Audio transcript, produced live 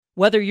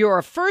Whether you're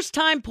a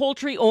first-time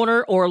poultry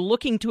owner or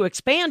looking to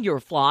expand your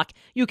flock,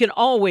 you can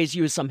always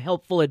use some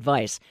helpful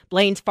advice.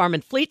 Blaine's Farm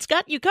and Fleet's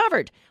got you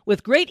covered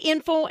with great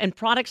info and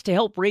products to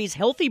help raise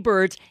healthy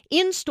birds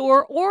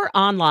in-store or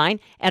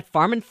online at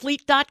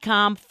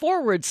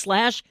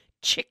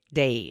farmandfleet.com/chick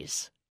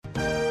days.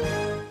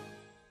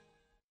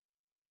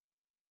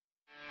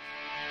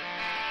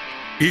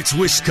 It's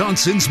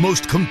Wisconsin's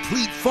most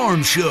complete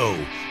farm show.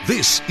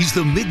 This is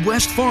the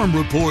Midwest Farm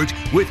Report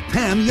with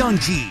Pam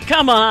Jahnke.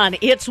 Come on,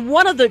 it's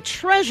one of the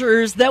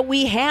treasures that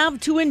we have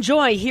to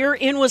enjoy here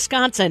in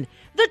Wisconsin.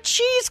 The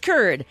cheese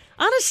curd.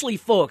 Honestly,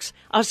 folks,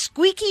 a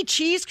squeaky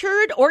cheese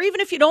curd, or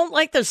even if you don't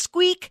like the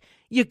squeak,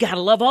 you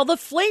gotta love all the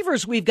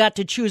flavors we've got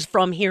to choose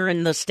from here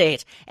in the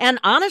state. And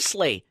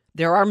honestly,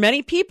 there are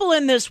many people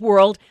in this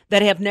world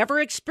that have never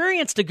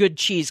experienced a good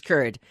cheese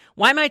curd.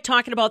 Why am I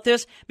talking about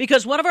this?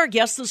 Because one of our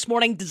guests this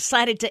morning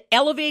decided to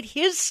elevate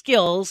his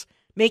skills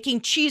making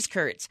cheese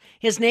curds.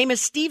 His name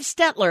is Steve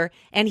Stetler,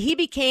 and he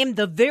became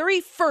the very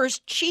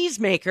first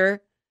cheesemaker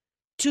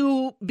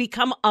to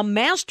become a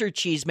master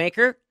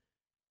cheesemaker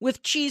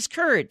with cheese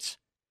curds.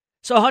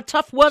 So how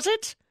tough was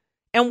it?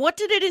 And what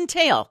did it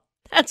entail?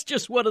 That's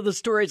just one of the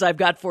stories I've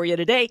got for you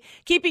today,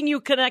 keeping you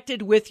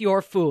connected with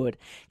your food,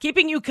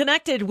 keeping you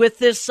connected with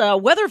this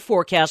weather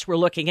forecast we're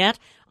looking at.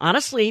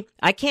 Honestly,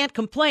 I can't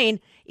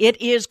complain.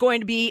 It is going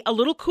to be a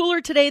little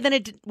cooler today than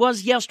it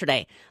was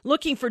yesterday.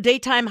 Looking for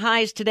daytime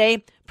highs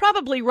today,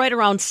 probably right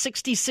around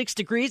 66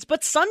 degrees,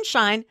 but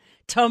sunshine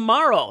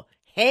tomorrow.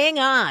 Hang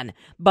on,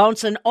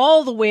 bouncing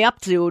all the way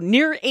up to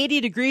near 80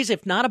 degrees,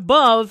 if not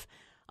above,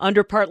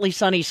 under partly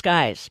sunny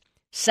skies.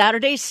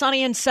 Saturday,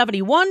 sunny and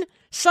 71.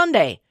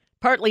 Sunday,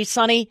 partly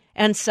sunny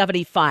and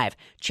 75.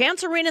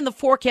 Chance of rain in the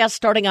forecast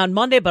starting on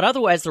Monday, but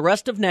otherwise the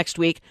rest of next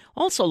week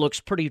also looks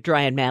pretty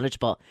dry and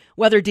manageable.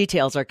 Weather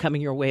details are coming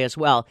your way as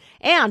well.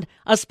 And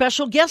a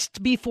special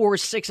guest before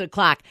 6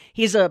 o'clock.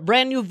 He's a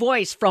brand new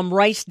voice from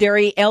Rice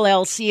Dairy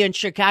LLC in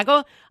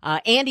Chicago.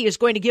 Andy is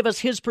going to give us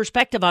his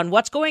perspective on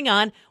what's going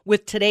on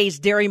with today's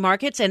dairy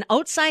markets and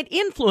outside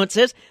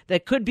influences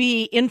that could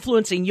be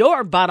influencing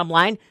your bottom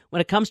line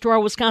when it comes to our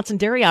Wisconsin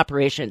dairy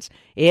operations.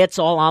 It's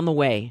all on the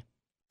way.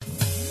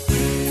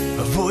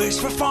 A voice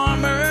for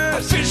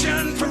farmers, a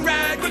vision for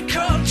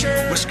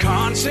agriculture,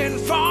 Wisconsin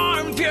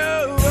Farm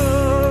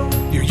Bureau.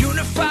 Your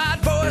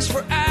unified voice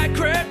for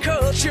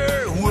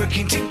agriculture,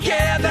 working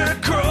together,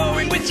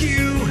 growing with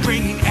you,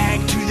 bringing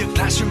ag to the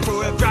classroom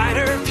for a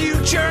brighter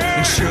future,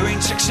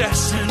 ensuring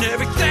success in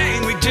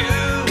everything we do.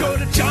 Go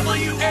to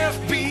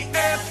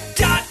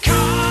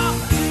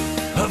WFBF.com,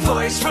 a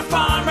voice for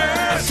farmers,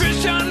 a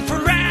vision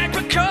for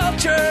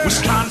agriculture,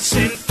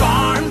 Wisconsin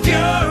Farm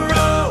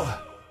Bureau.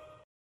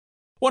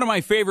 One of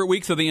my favorite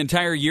weeks of the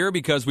entire year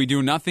because we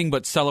do nothing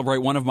but celebrate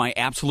one of my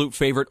absolute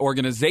favorite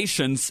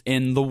organizations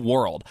in the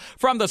world.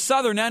 From the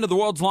southern end of the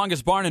world's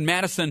longest barn in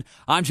Madison,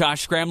 I'm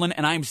Josh Scramlin,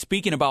 and I'm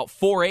speaking about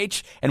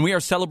 4-H, and we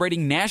are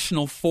celebrating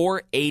National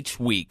 4-H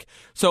Week.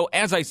 So,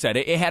 as I said,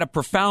 it had a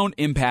profound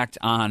impact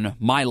on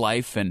my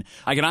life, and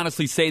I can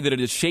honestly say that it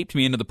has shaped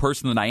me into the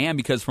person that I am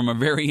because from a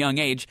very young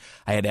age,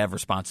 I had to have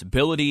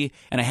responsibility,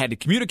 and I had to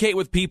communicate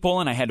with people,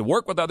 and I had to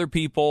work with other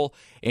people,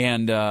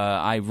 and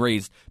I've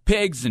raised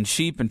pigs and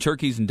sheep and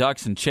turkeys and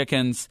ducks and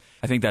chickens.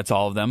 I think that's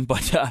all of them,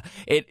 but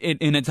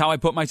it's how I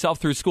put myself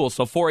through school.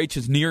 So 4-H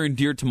is near and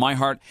dear to my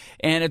heart,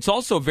 and it's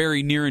also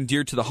very near and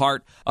dear to the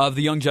heart of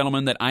the young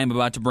gentleman that I am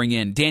about to bring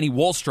in. Danny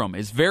Wohlstrom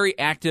is very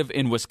active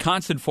in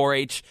Wisconsin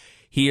 4-H.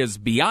 He is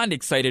beyond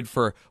excited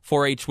for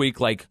 4-H Week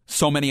like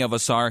so many of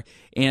us are.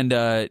 And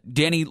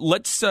Danny,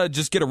 let's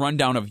just get a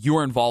rundown of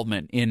your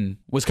involvement in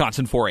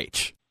Wisconsin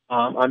 4-H.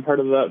 I'm part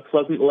of the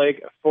Pleasant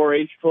Lake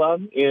 4-H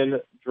Club in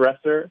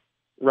Dresser,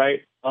 right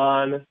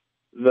on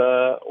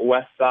the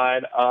west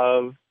side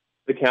of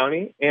the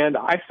county. And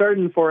I started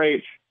in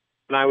 4-H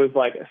when I was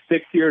like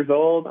 6 years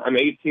old. I'm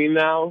 18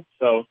 now,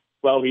 so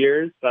 12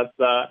 years. That's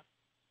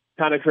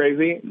kind of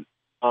crazy.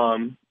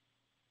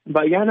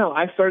 But yeah, no,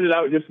 I started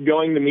out just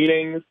going to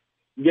meetings,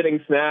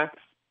 getting snacks,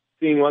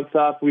 seeing what's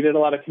up. We did a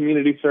lot of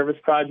community service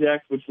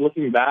projects, which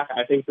looking back,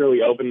 I think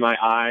really opened my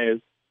eyes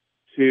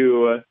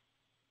to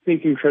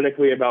thinking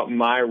critically about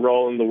my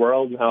role in the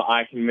world and how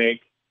I can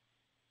make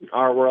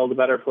our world a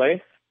better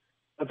place.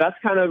 But that's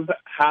kind of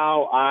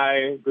how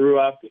I grew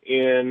up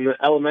in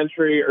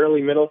elementary,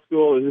 early middle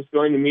school, was just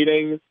going to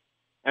meetings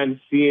and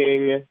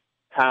seeing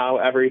how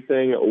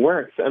everything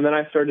works. And then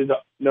I started to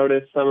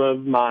notice some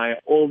of my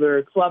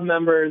older club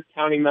members,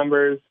 county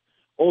members,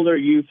 older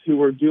youth who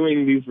were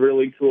doing these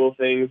really cool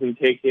things and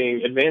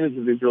taking advantage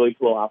of these really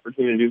cool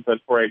opportunities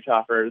that 4-H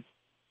offers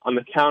on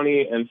the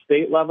county and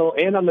state level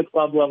and on the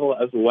club level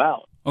as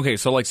well. Okay,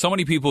 so like so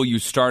many people, you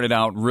started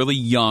out really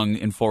young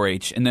in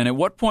 4-H, and then at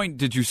what point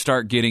did you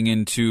start getting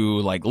into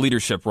like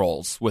leadership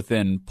roles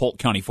within Polk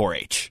County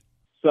 4-H?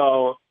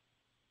 So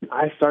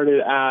I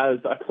started as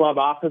a club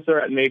officer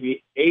at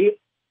maybe 8,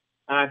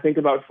 and I think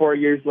about 4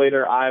 years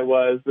later, I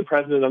was the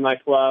president of my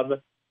club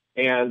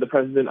and the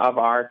president of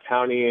our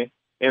county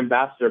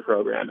ambassador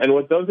program. And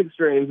what those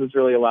experiences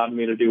really allowed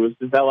me to do was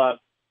develop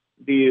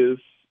these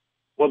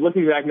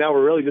looking back now,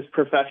 were really just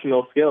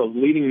professional skills,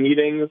 leading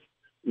meetings,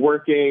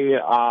 working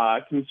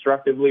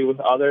constructively with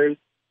others,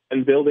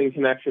 and building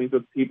connections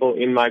with people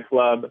in my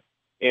club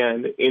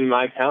and in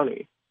my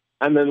county.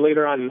 And then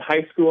later on in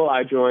high school,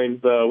 I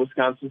joined the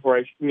Wisconsin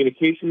 4-H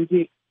communication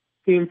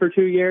team for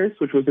 2 years,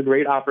 which was a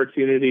great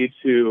opportunity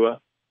to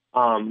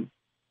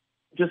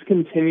just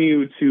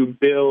continue to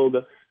build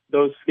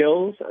those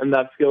skills and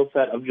that skill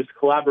set of just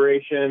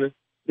collaboration,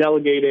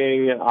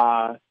 delegating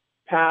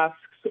tasks,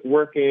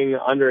 working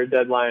under a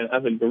deadline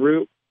as a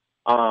group,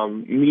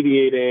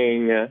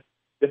 mediating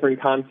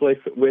different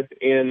conflicts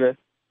within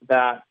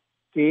that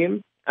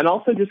team, and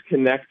also just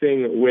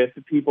connecting with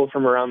people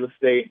from around the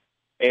state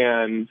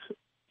and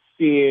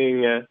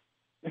seeing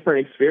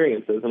different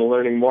experiences and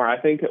learning more.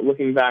 I think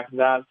looking back,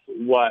 that's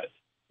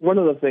one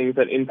of the things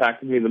that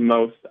impacted me the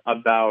most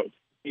about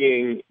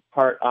being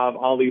part of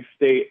all these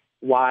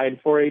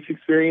statewide 4-H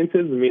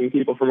experiences and meeting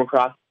people from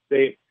across the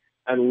state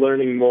and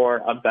learning more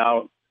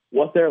about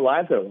what their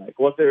lives are like,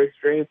 what their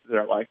experiences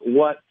are like,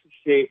 what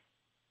shapes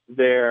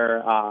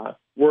their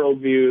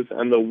worldviews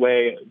and the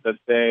way that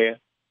they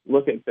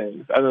look at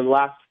things. And then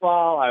last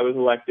fall, I was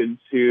elected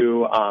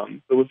to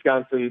the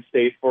Wisconsin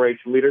State 4-H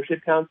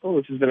Leadership Council,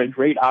 which has been a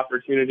great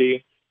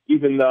opportunity,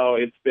 even though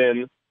it's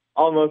been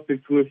almost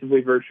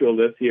exclusively virtual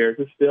this year,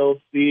 to still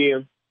see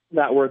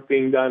that work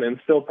being done and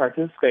still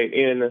participate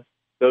in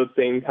those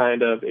same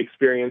kind of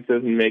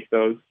experiences and make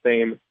those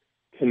same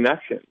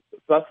connections. So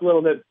that's a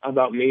little bit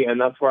about me, and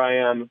that's where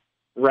I am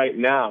right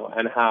now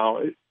and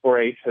how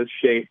 4-H has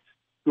shaped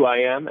who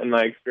I am and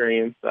my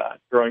experience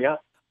growing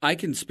up. I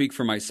can speak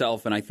for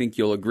myself, and I think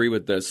you'll agree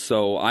with this.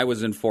 So I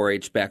was in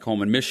 4-H back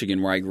home in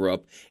Michigan where I grew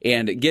up,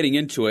 and getting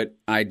into it,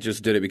 I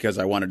just did it because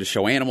I wanted to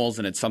show animals,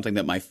 and it's something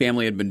that my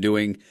family had been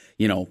doing,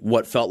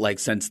 what felt like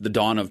since the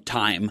dawn of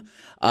time.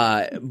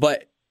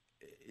 But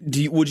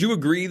would you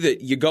agree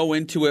that you go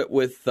into it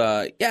with,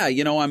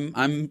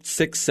 I'm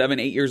 6, 7,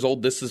 8 years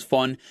old, this is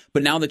fun,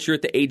 but now that you're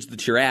at the age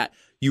that you're at,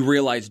 you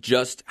realize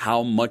just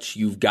how much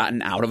you've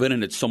gotten out of it,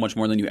 and it's so much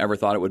more than you ever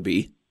thought it would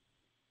be?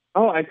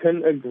 Oh, I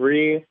couldn't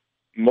agree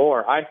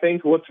more. I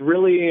think what's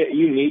really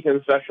unique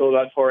and special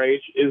about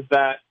 4-H is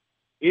that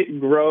it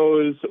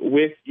grows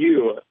with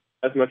you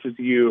as much as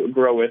you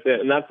grow with it.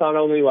 And that's not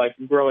only like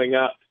growing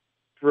up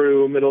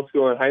through middle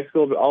school and high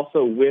school, but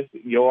also with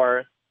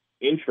your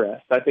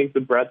interests. I think the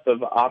breadth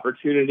of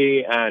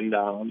opportunity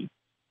and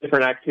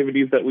different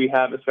activities that we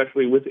have,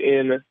 especially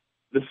within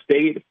the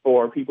state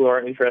for people who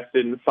are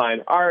interested in fine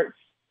arts,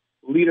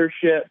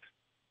 leadership,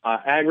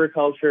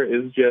 agriculture,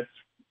 is just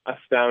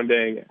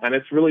astounding, and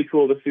it's really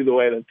cool to see the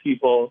way that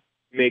people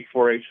make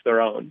 4-H their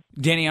own.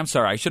 Danny, I'm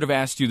sorry, I should have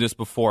asked you this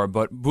before,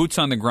 but boots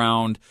on the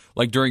ground,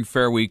 like during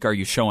Fair Week, are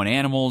you showing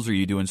animals? Are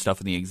you doing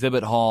stuff in the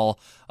exhibit hall?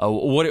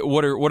 What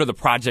are the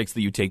projects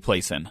that you take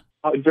place in?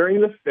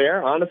 During the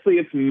fair, honestly,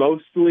 it's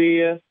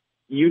mostly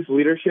youth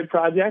leadership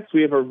projects.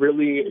 We have a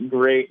really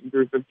great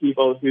group of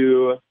people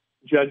who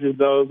judges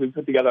those. We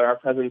put together our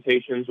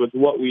presentations with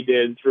what we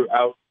did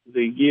throughout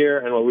the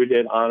year and what we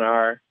did on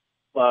our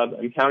club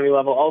and county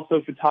level.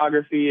 Also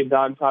photography, a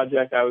dog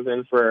project I was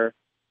in for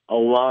a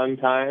long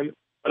time.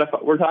 But if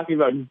we're talking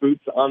about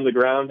boots on the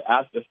ground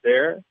at the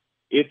fair,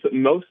 it's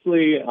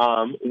mostly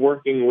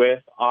working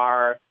with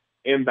our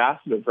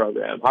ambassador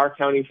program. Our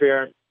county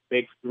fair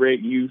makes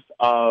great use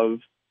of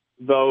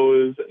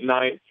those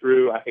 9th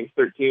through,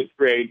 13th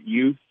grade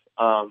youth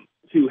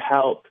to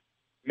help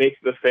make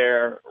the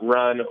fair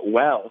run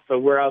well. So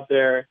we're out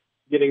there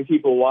getting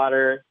people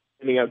water,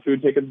 handing out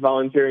food tickets,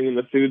 volunteering in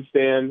the food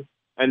stand,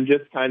 and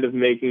just kind of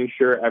making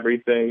sure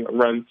everything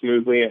runs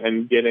smoothly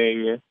and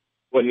getting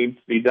what needs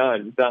to be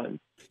done.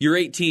 You're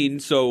 18,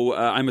 so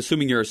I'm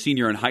assuming you're a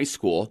senior in high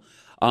school.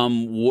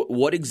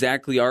 What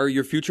exactly are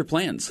your future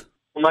plans?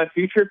 Well, my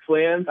future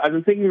plans, I've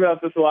been thinking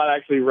about this a lot,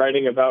 actually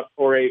writing about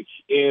 4-H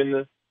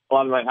in a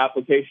lot of my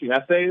application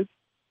essays.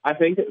 I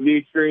think the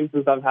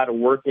experiences I've had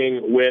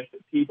working with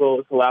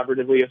people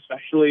collaboratively,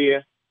 especially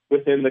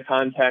within the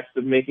context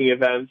of making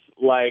events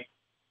like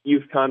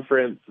Youth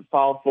Conference,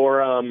 Fall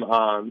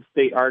Forum,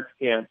 State Arts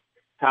Camp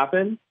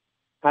happen,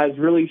 has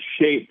really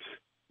shaped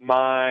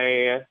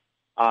my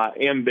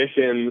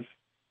ambitions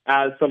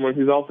as someone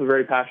who's also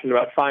very passionate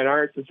about fine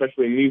arts,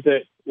 especially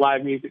music,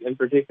 live music in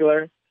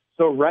particular.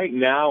 So right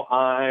now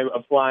I'm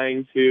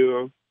applying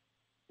to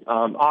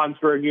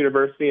Augsburg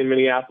University in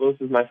Minneapolis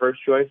is my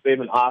first choice. They have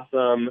an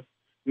awesome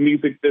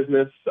music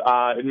business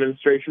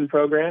administration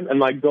program, and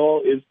my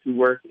goal is to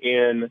work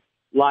in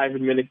live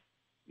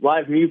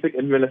music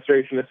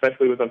administration,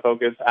 especially with a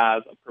focus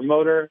as a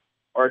promoter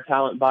or a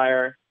talent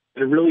buyer,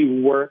 and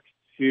really work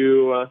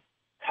to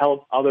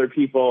help other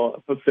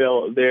people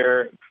fulfill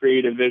their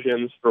creative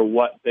visions for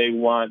what they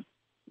want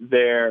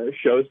their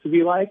shows to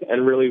be like,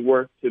 and really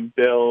work to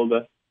build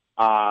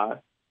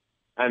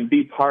and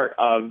be part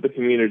of the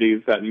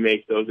communities that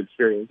make those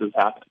experiences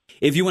happen.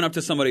 If you went up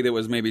to somebody that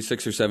was maybe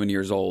 6 or 7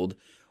 years old,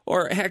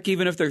 or heck,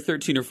 even if they're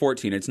 13 or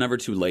 14, it's never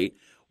too late,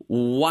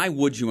 why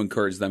would you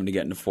encourage them to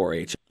get into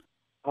 4-H?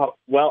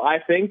 Well, I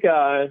think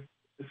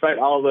despite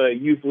all the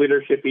youth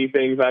leadership-y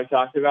things I've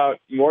talked about,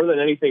 more than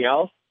anything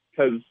else,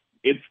 because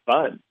it's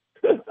fun.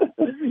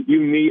 You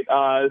meet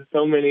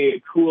so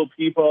many cool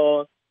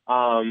people,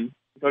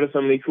 go to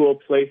so many cool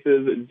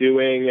places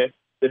doing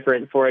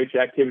different 4-H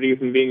activities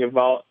and being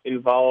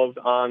involved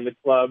on the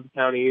club,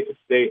 county,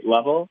 state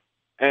level.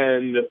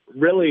 And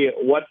really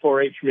what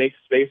 4-H makes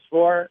space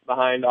for,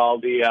 behind all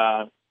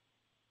the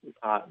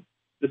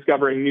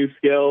discovering new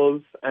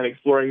skills and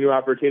exploring new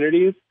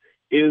opportunities,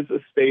 is a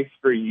space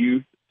for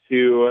youth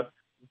to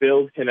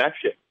build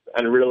connections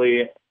and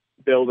really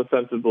build a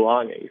sense of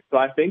belonging. So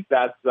I think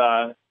that's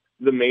the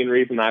main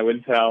reason I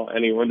would tell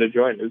anyone to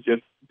join, is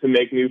just to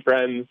make new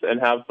friends and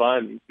have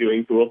fun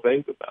doing cool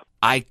things with them.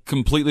 I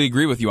completely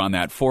agree with you on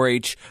that.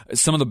 4-H,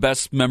 some of the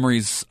best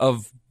memories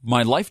of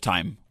my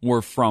lifetime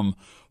were from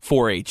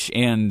 4-H.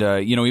 And,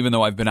 even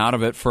though I've been out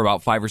of it for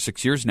about 5 or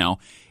 6 years now,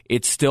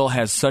 it still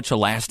has such a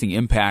lasting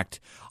impact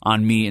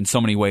on me in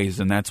so many ways.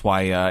 And that's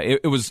why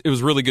it was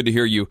really good to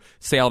hear you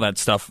say all that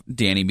stuff,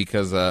 Danny,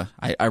 because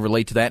I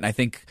relate to that. And I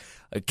think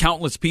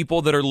countless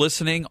people that are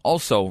listening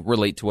also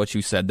relate to what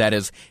you said. That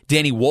is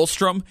Danny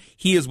Wohlstrom.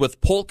 He is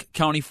with Polk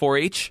County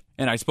 4-H,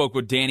 and I spoke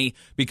with Danny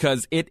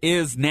because it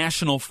is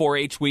National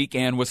 4-H Week,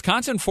 and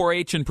Wisconsin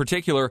 4-H in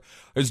particular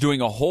is doing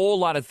a whole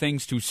lot of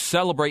things to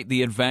celebrate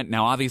the event.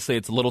 Now, obviously,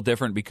 it's a little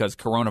different because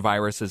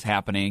coronavirus is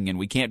happening, and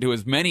we can't do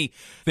as many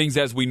things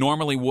as we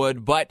normally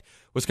would, but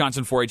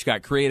Wisconsin 4-H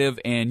got creative,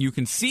 and you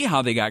can see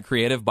how they got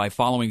creative by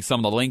following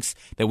some of the links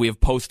that we have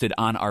posted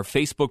on our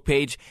Facebook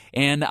page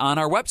and on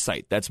our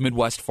website. That's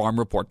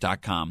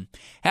MidwestFarmReport.com.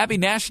 Happy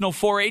National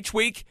 4-H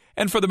Week,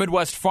 and for the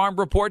Midwest Farm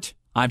Report,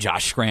 I'm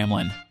Josh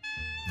Scramlin.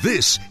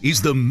 This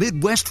is the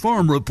Midwest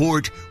Farm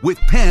Report with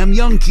Pam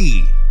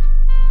Youngkey.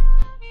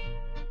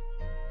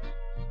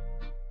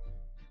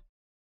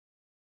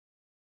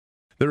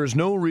 There is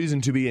no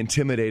reason to be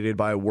intimidated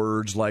by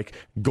words like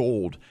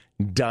gold,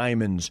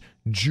 diamonds,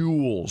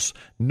 jewels.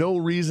 No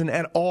reason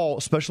at all,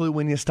 especially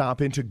when you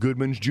stop into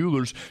Goodman's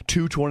Jewelers,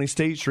 220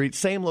 State Street,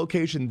 same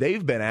location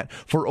they've been at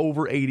for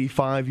over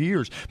 85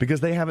 years,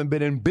 because they haven't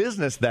been in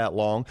business that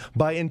long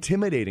by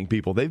intimidating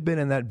people. They've been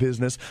in that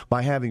business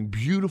by having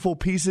beautiful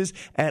pieces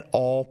at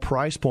all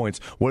price points,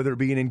 whether it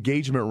be an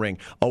engagement ring,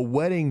 a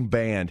wedding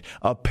band,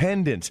 a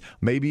pendant,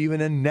 maybe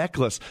even a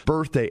necklace,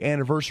 birthday,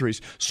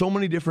 anniversaries, so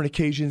many different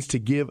occasions to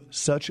give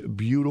such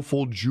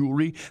beautiful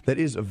jewelry that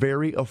is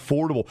very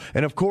affordable.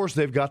 And of course,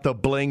 they've got the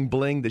bling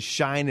bling, the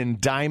shine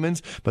and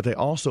diamonds, but they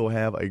also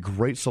have a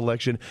great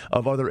selection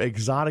of other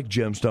exotic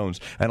gemstones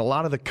and a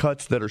lot of the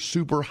cuts that are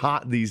super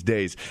hot these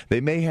days.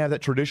 They may have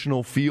that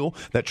traditional feel,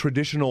 that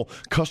traditional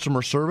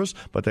customer service,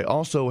 but they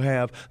also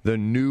have the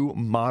new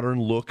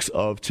modern looks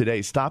of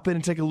today. Stop in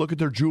and take a look at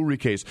their jewelry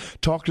case.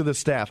 Talk to the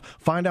staff.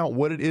 Find out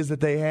what it is that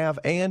they have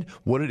and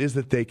what it is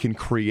that they can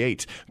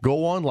create.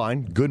 Go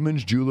online,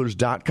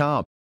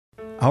 goodmansjewelers.com.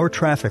 Our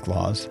traffic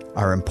laws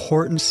are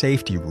important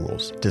safety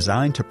rules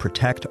designed to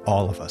protect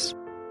all of us.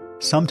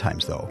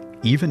 Sometimes, though,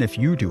 even if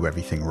you do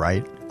everything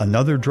right,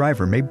 another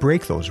driver may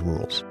break those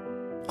rules.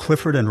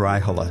 Clifford and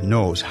Raihala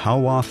knows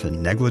how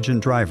often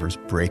negligent drivers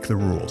break the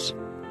rules,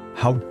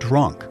 how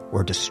drunk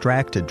or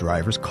distracted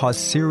drivers cause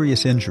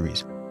serious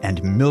injuries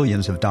and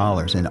millions of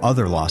dollars in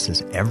other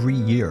losses every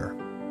year.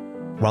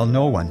 While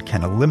no one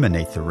can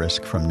eliminate the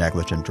risk from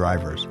negligent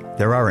drivers,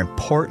 there are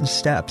important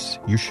steps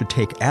you should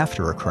take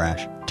after a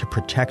crash to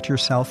protect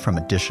yourself from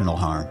additional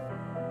harm.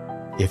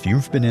 If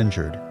you've been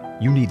injured,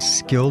 you need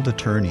skilled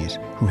attorneys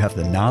who have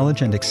the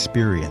knowledge and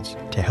experience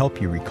to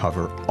help you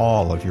recover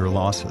all of your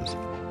losses.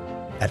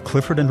 At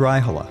Clifford and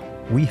Raihala,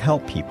 we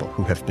help people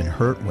who have been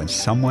hurt when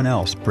someone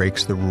else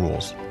breaks the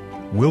rules.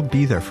 We'll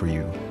be there for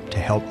you to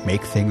help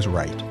make things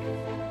right.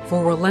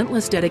 For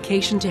relentless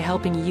dedication to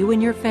helping you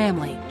and your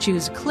family,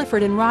 choose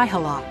Clifford and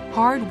Raihala,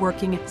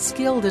 hard-working,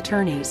 skilled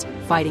attorneys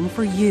fighting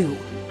for you.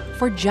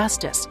 For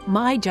justice,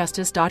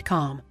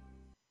 myjustice.com.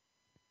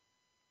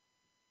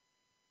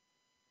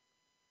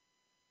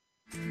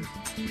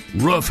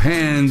 Rough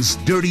hands,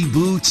 dirty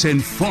boots,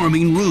 and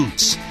farming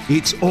roots.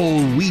 It's all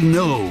we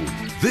know.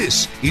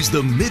 This is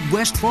the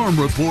Midwest Farm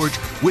Report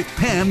with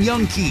Pam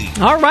Youngkey.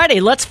 All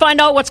righty, let's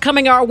find out what's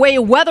coming our way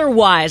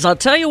weather-wise. I'll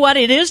tell you what,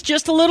 it is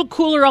just a little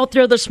cooler out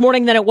there this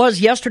morning than it was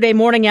yesterday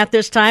morning at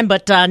this time,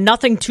 but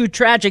nothing too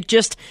tragic.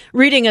 Just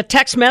reading a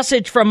text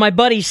message from my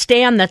buddy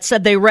Stan that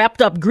said they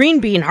wrapped up green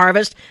bean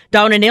harvest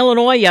down in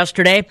Illinois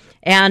yesterday,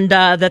 and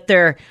that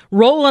they're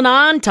rolling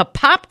on to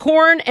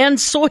popcorn and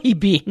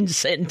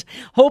soybeans and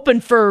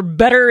hoping for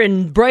better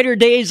and brighter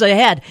days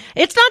ahead.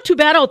 It's not too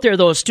bad out there,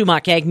 though,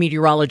 Stumac ag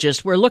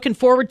meteorologist. We're looking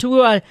forward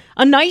to a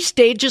nice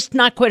day, just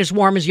not quite as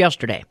warm as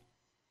yesterday.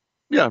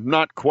 Yeah,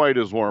 not quite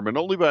as warm, and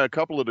only by a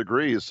couple of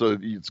degrees, so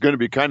it's going to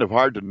be kind of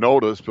hard to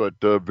notice, but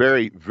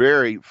very,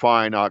 very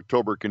fine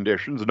October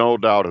conditions, no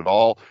doubt at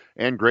all.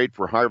 and great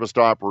for harvest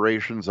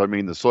operations. I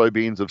mean, the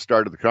soybeans have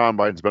started, the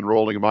combine's been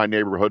rolling in my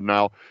neighborhood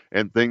now,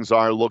 and things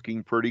are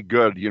looking pretty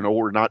good. You know,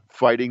 we're not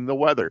fighting the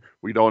weather.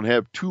 We don't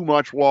have too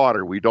much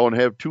water. We don't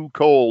have too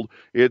cold.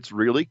 It's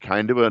really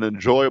kind of an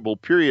enjoyable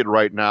period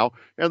right now,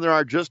 and there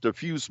are just a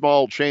few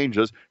small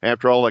changes.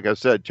 After all, like I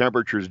said,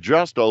 temperatures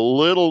just a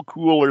little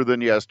cooler than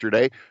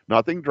yesterday.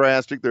 Nothing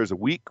drastic. There's a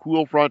weak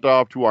cool front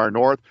off to our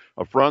north,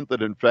 a front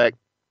that, in fact,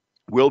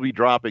 will be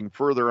dropping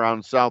further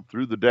on south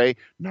through the day.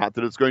 Not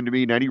that it's going to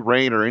mean any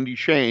rain or any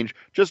change,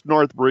 just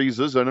north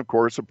breezes and, of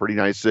course, a pretty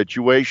nice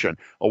situation.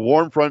 A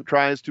warm front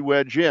tries to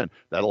wedge in.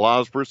 That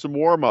allows for some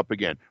warm-up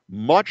again.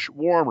 Much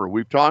warmer.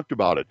 We've talked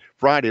about it.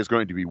 Friday is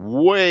going to be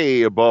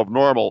way above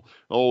normal.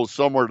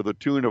 Somewhere to the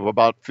tune of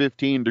about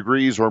 15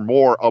 degrees or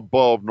more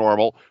above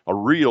normal. A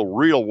real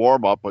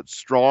warm-up, but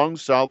strong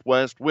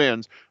southwest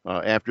winds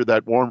after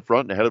that warm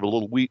front ahead of a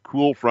little weak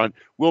cool front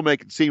will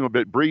make it seem a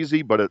bit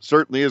breezy, but it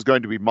certainly is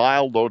going to be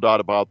mild, no doubt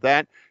about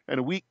that. And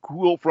a weak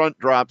cool front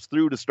drops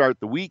through to start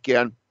the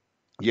weekend.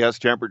 Yes,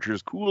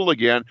 temperatures cool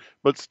again,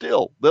 but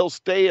still, they'll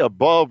stay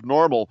above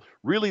normal.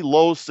 Really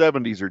low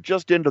 70s or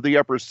just into the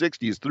upper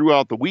 60s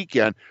throughout the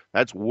weekend.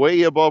 That's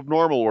way above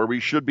normal, where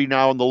we should be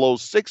now in the low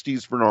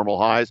 60s for normal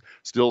highs.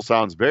 Still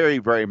sounds very,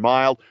 very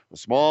mild. A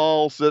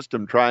small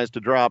system tries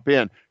to drop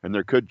in, and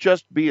there could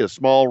just be a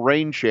small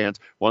rain chance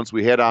once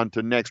we head on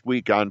to next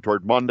week on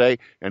toward Monday,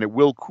 and it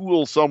will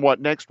cool somewhat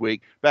next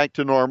week, back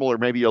to normal or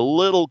maybe a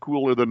little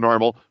cooler than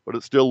normal, but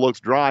it still looks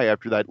dry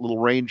after that little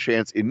rain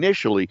chance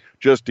initially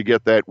just to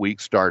get that week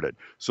started.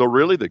 So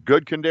really, the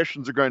good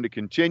conditions are going to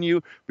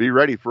continue. Be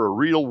ready for a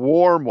real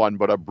warm one,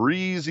 but a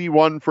breezy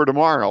one for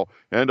tomorrow.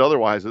 And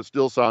otherwise, it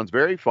still sounds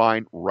very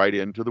fine right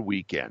into the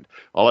weekend.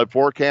 I'll have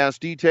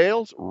forecast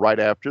details right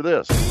after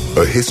this.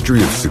 A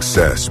history of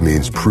success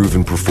means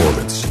proven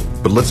performance.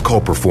 But let's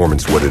call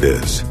performance what it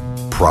is.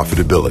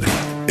 Profitability.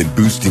 And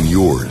boosting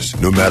yours,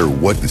 no matter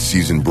what the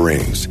season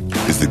brings,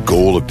 is the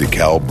goal of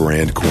DeKalb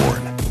brand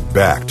corn.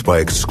 Backed by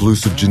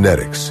exclusive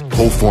genetics,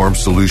 whole farm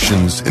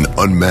solutions, and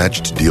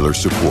unmatched dealer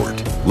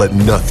support. Let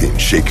nothing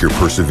shake your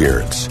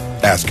perseverance.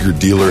 Ask your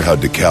dealer how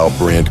DeKalb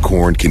brand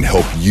corn can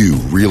help you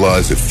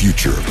realize a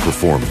future of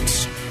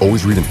performance.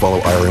 Always read and follow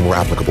IRM where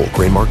applicable.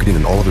 Grain marketing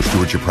and all other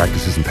stewardship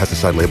practices and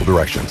pesticide label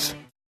directions.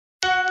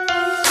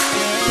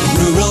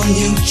 Rural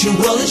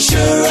Mutual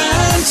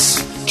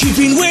Insurance,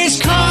 keeping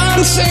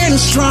Wisconsin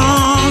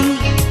strong.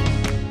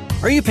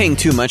 Are you paying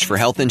too much for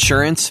health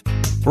insurance?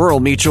 Rural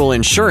Mutual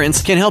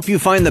Insurance can help you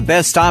find the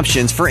best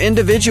options for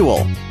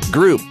individual,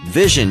 group,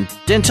 vision,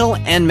 dental,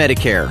 and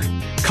Medicare.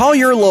 Call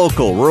your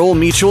local Rural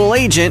Mutual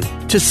agent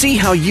to see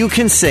how you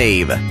can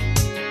save. Rural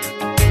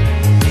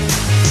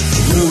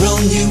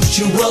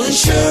Mutual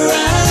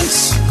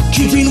Insurance,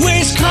 keeping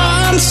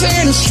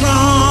Wisconsin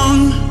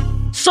strong.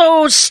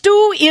 So,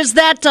 Stu, is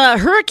that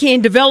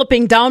hurricane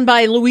developing down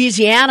by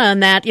Louisiana,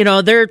 and that, you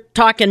know, they're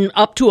talking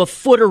up to a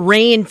foot of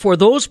rain for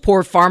those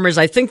poor farmers?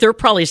 I think they're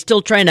probably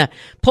still trying to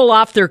pull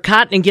off their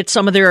cotton and get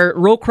some of their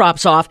row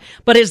crops off.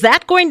 But is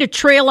that going to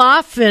trail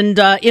off and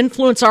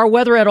influence our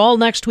weather at all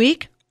next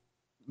week?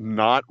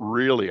 Not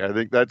really. I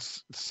think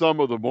that's some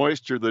of the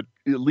moisture that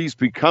at least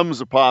becomes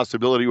a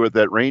possibility with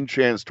that rain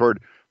chance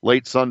toward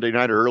late Sunday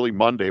night or early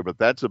Monday, but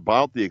that's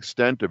about the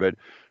extent of it.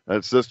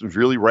 That system's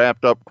really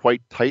wrapped up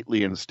quite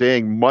tightly and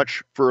staying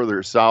much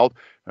further south.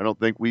 I don't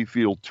think we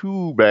feel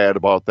too bad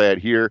about that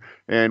here.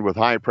 And with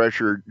high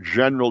pressure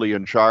generally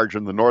in charge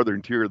in the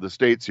northern tier of the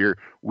states here,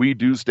 we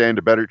do stand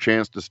a better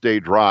chance to stay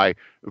dry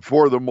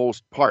for the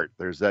most part.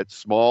 There's that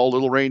small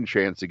little rain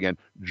chance again,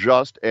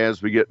 just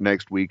as we get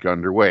next week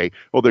underway.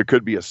 Well, there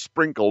could be a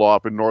sprinkle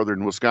off in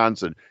northern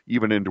Wisconsin,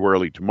 even into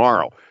early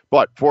tomorrow.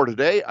 But for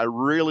today, I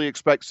really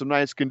expect some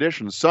nice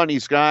conditions. Sunny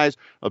skies,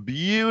 a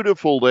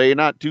beautiful day,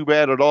 not too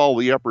bad at all.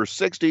 The upper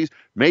 60s,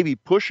 maybe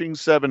pushing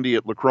 70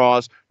 at La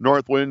Crosse.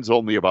 North winds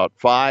only about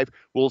 5.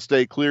 We'll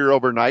stay clear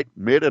overnight,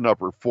 mid and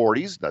upper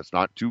 40s. That's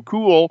not too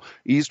cool.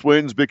 East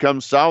winds become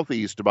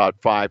southeast about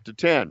 5 to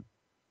 10.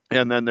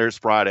 And then there's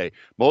Friday.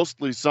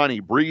 Mostly sunny,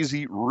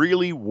 breezy,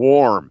 really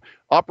warm.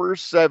 Upper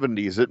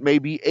 70s. It may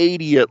be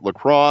 80 at La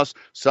Crosse.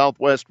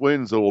 Southwest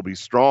winds that will be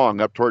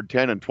strong, up toward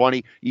 10 and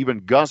 20,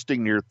 even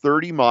gusting near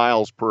 30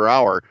 miles per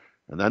hour.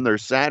 And then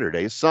there's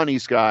Saturday. Sunny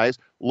skies,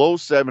 low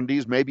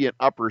 70s, maybe an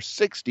upper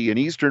 60 in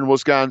eastern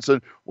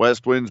Wisconsin.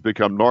 West winds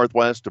become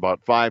northwest,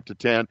 about 5 to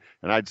 10.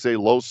 And I'd say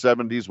low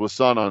 70s with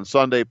sun on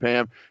Sunday,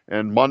 Pam.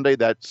 And Monday,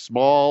 that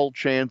small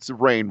chance of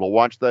rain. We'll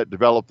watch that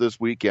develop this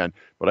weekend,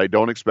 but I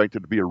don't expect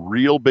it to be a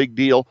real big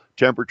deal.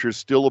 Temperatures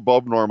still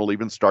above normal,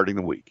 even starting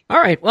the week.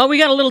 All right. Well, we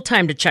got a little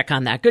time to check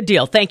on that. Good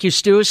deal. Thank you,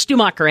 Stu. Stu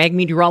Macher, ag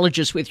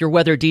meteorologist, with your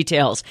weather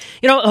details.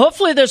 You know,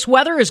 hopefully this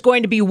weather is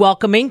going to be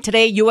welcoming.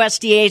 Today,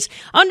 USDA's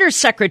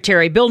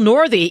Undersecretary Bill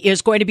Northey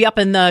is going to be up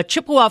in the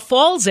Chippewa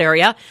Falls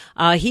area.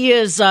 He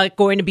is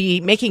going to be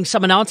making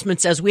some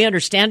announcements, as we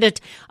understand it,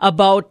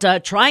 about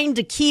trying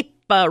to keep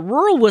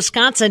rural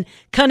Wisconsin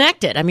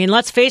connected. I mean,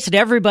 let's face it,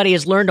 everybody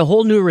has learned a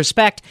whole new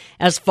respect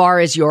as far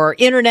as your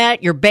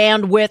internet, your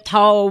bandwidth,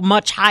 how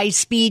much high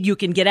speed you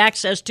can get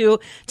access to.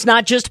 It's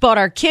not just about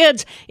our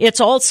kids. It's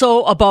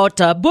also about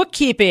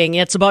bookkeeping.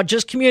 It's about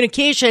just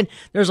communication.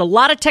 There's a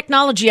lot of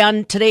technology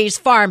on today's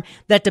farm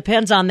that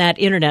depends on that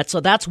internet. So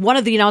that's one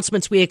of the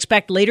announcements we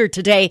expect later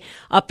today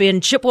up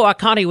in Chippewa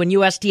County when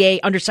USDA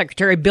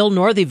Undersecretary Bill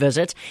Northey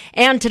visits.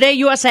 And today,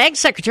 U.S. Ag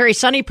Secretary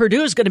Sonny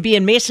Perdue is going to be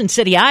in Mason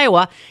City,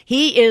 Iowa.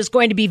 He is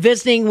going to be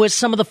visiting with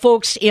some of the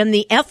folks in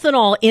the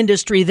ethanol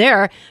industry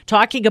there,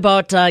 talking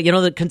about,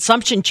 the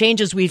consumption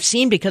changes we've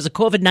seen because of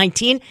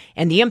COVID-19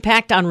 and the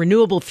impact on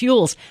renewable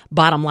fuels,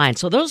 bottom line.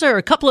 So those are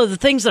a couple of the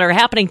things that are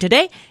happening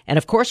today. And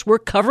of course, we're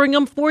covering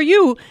them for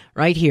you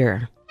right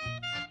here.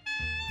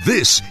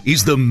 This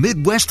is the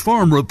Midwest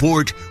Farm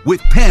Report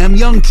with Pam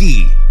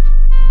Youngkey.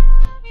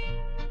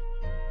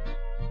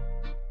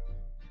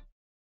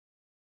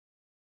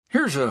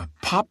 Here's a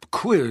pop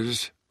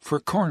quiz for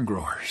corn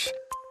growers.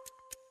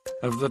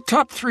 Of the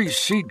top 3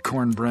 seed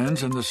corn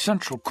brands in the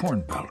Central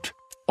Corn Belt,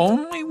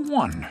 only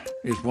one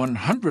is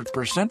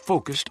 100%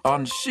 focused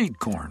on seed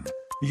corn.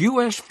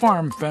 U.S.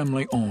 Farm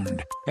Family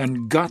owned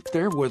and got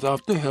there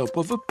without the help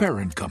of a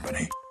parent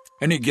company.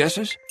 Any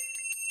guesses?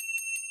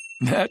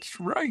 That's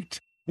right.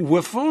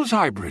 Wyffels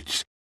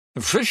Hybrids,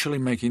 officially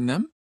making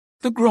them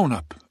the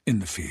grown-up in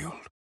the field.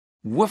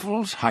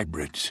 Wyffels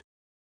Hybrids.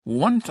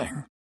 One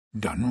thing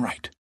done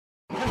right.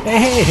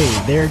 Hey,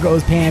 there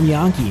goes Pam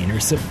Youngkey in her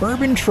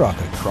suburban truck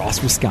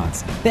across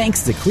Wisconsin.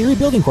 Thanks to Cleary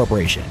Building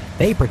Corporation.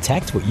 They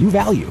protect what you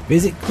value.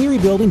 Visit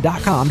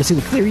clearybuilding.com to see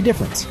the Cleary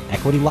difference.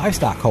 Equity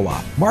Livestock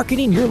Co-op,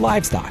 marketing your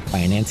livestock,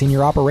 financing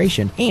your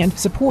operation, and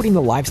supporting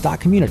the livestock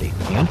community.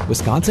 And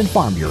Wisconsin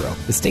Farm Bureau,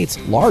 the state's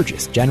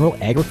largest general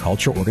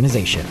agriculture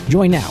organization.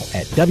 Join now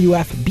at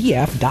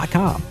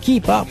WFBF.com.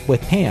 Keep up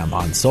with Pam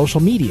on social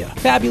media,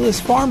 Fabulous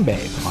Farm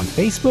Babe on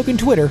Facebook and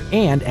Twitter,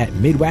 and at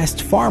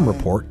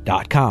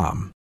MidwestFarmReport.com.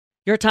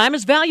 Your time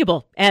is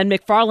valuable, and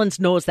McFarland's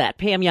knows that.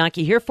 Pam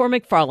Youngkey here for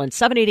McFarland,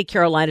 780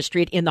 Carolina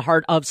Street in the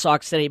heart of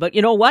Sauk City. But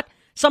you know what?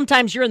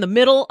 Sometimes you're in the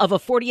middle of a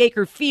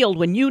 40-acre field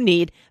when you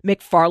need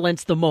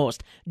McFarland's the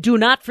most. Do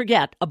not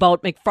forget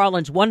about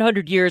McFarland's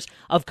 100 years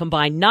of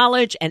combined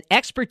knowledge and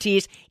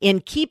expertise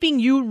in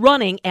keeping you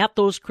running at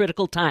those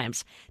critical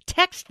times.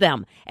 Text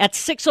them at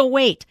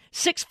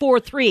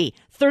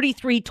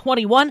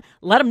 608-643-3321.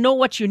 Let them know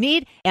what you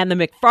need, and the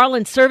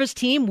McFarland service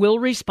team will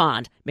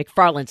respond.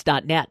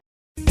 McFarlands.net.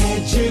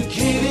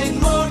 Educated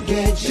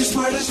mortgage, the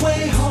smartest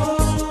way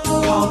home.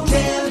 Call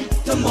Dan,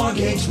 the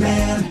mortgage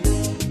man.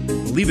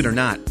 Believe it or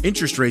not,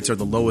 interest rates are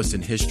the lowest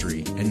in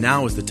history, and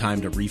now is the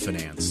time to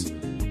refinance.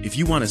 If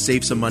you want to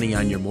save some money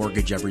on your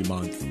mortgage every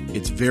month,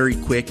 it's very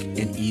quick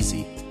and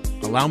easy.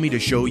 Allow me to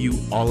show you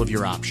all of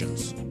your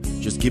options.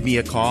 Just give me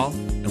a call,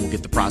 and we'll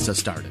get the process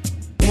started.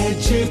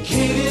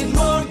 Educated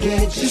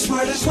mortgage, the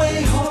smartest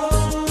way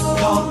home.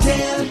 Call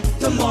Dan,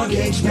 the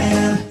mortgage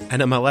man.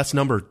 NMLS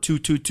number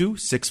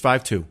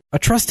 222652. A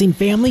trusting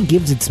family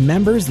gives its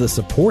members the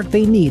support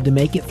they need to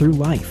make it through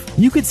life.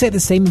 You could say the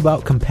same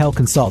about Compel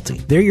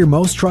Consulting. They're your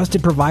most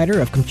trusted provider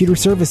of computer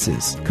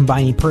services,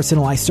 combining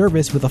personalized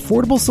service with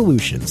affordable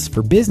solutions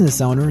for business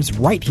owners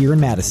right here in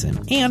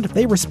Madison. And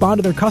they respond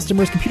to their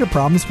customers' computer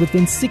problems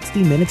within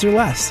 60 minutes or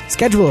less.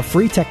 Schedule a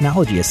free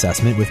technology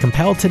assessment with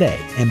Compel today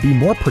and be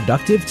more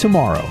productive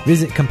tomorrow.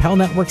 Visit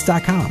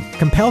CompelNetworks.com.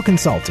 Compel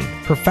Consulting.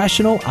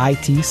 Professional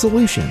IT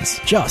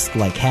solutions, just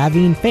like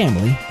having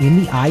family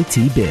in the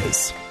IT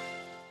biz.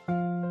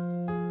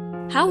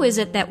 How is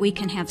it that we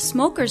can have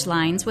smokers'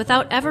 lines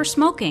without ever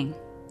smoking?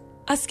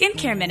 A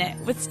skincare minute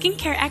with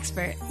skincare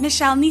expert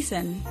Michelle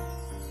Neeson.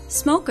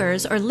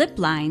 Smokers or lip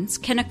lines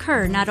can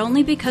occur not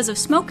only because of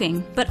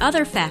smoking, but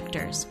other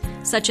factors,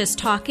 such as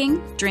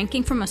talking,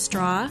 drinking from a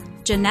straw,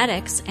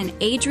 genetics, and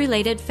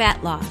age-related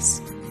fat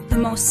loss. The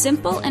most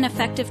simple and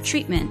effective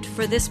treatment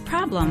for this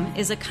problem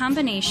is a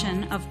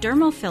combination of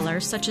dermal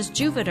fillers such as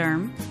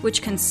Juvederm,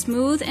 which can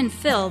smooth and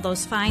fill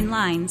those fine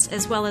lines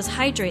as well as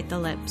hydrate the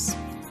lips.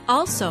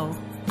 Also,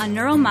 a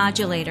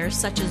neuromodulator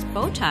such as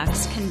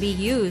Botox can be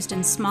used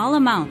in small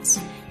amounts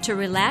to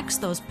relax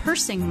those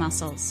pursing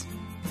muscles.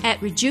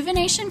 At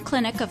Rejuvenation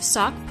Clinic of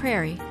Sauk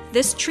Prairie,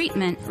 this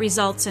treatment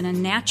results in a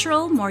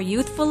natural, more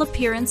youthful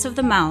appearance of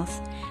the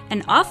mouth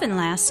and often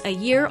lasts a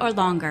year or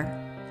longer.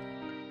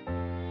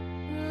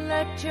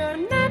 Let your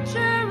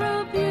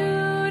natural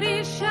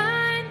beauty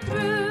shine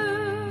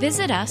through.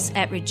 Visit us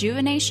at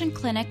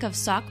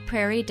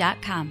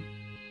rejuvenationclinicofsaukprairie.com.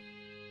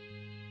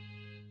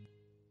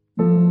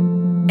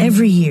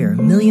 Every year,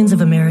 millions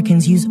of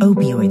Americans use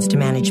opioids to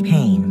manage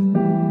pain.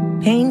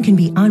 Pain can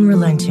be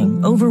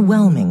unrelenting,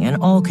 overwhelming,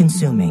 and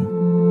all-consuming.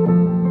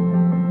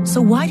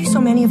 So why do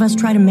so many of us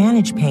try to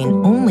manage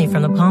pain only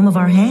from the palm of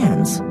our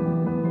hands?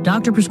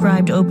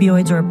 Doctor-prescribed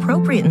opioids are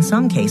appropriate in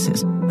some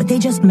cases, but they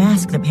just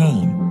mask the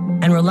pain.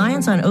 And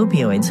reliance on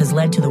opioids has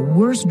led to the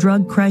worst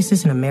drug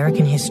crisis in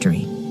American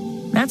history.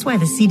 That's why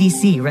the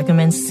CDC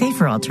recommends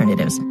safer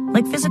alternatives,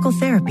 like physical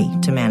therapy,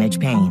 to manage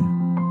pain.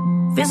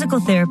 Physical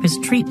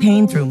therapists treat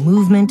pain through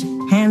movement,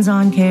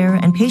 hands-on care,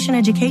 and patient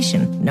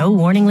education. No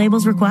warning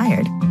labels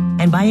required.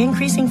 And by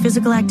increasing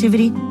physical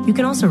activity, you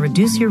can also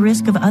reduce your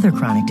risk of other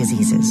chronic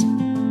diseases.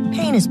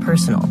 Pain is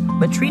personal,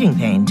 but treating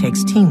pain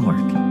takes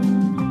teamwork.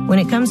 When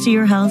it comes to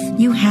your health,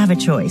 you have a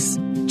choice.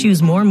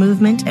 Choose more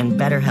movement and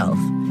better health.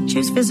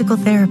 Choose physical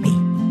therapy.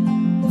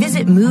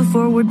 Visit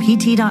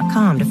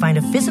moveforwardpt.com to find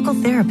a physical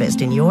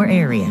therapist in your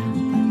area.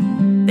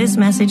 This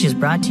message is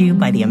brought to you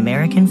by the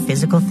American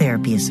Physical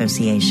Therapy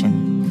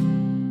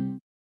Association.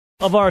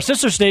 Of our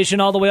sister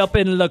station all the way up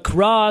in La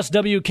Crosse,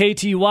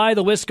 WKTY,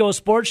 the Wisco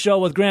Sports Show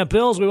with Grant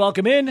Bills. We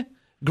welcome in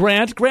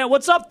Grant. Grant,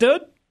 what's up,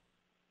 dude?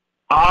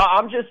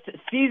 I'm just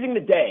seizing the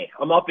day.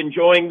 I'm up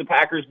enjoying the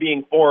Packers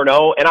being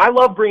 4-0, and I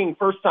love bringing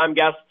first-time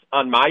guests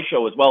on my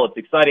show as well. It's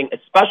exciting,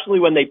 especially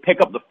when they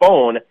pick up the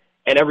phone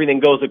and everything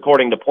goes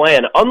according to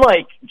plan.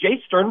 Unlike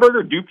Jay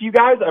Sternberger duped you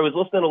guys, I was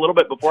listening a little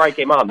bit before I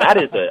came on. That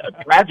is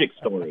a tragic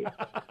story.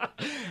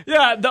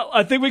 Yeah,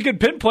 I think we could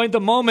pinpoint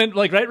the moment,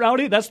 like, right,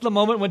 Rowdy? That's the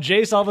moment when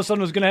Jace all of a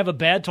sudden was going to have a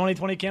bad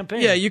 2020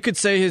 campaign. Yeah, you could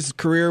say his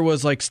career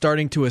was, like,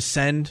 starting to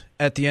ascend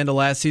at the end of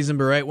last season,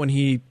 but right when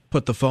he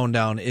put the phone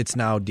down, it's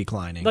now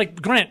declining.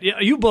 Like, Grant,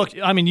 you booked,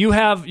 I mean, you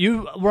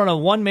run a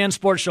one-man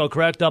sports show,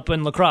 correct, up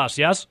in La Crosse,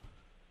 yes?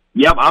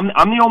 Yep, I'm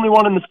the only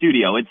one in the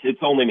studio. It's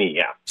only me,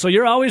 yeah. So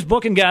you're always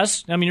booking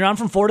guests. I mean, you're on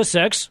from 4 to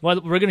 6.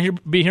 Well, we're going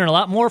to be hearing a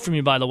lot more from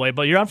you, by the way,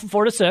 but you're on from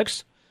 4 to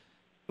 6.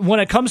 When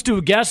it comes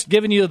to guests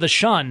giving you the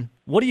shun,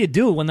 what do you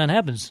do when that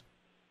happens?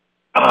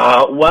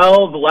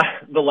 Well,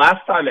 the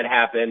last time it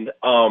happened,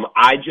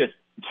 I just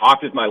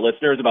talked with my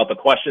listeners about the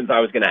questions I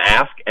was going to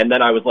ask, and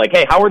then I was like,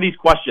 hey, how are these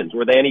questions?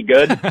 Were they any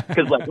good?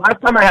 Because like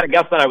last time I had a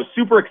guest on, I was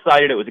super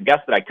excited. It was a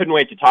guest that I couldn't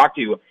wait to talk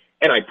to,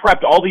 and I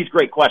prepped all these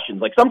great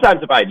questions. Like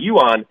sometimes if I had you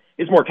on,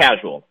 it's more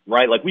casual,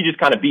 right? Like we just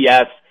kind of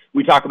BS,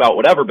 we talk about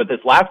whatever, but this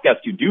last guest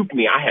who duped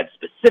me, I had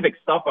specific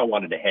stuff I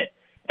wanted to hit.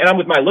 And I'm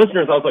with my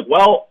listeners, I was like,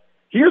 well,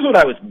 here's what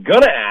I was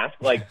going to ask.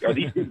 Like, are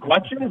these good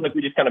questions? Like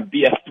we just kind of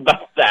BS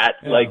about that.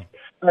 Yeah. Like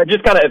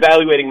just kind of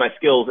evaluating my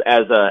skills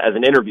as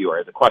an interviewer,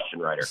 as a question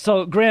writer.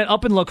 So, Grant,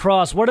 up in La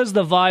Crosse, what is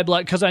the vibe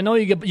like? Because I know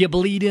you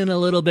bleed in a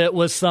little bit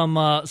with some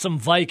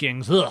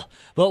Vikings,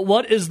 but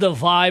what is the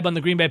vibe on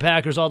the Green Bay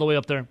Packers all the way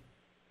up there?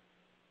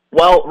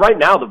 Well, right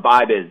now the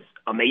vibe is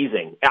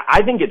amazing.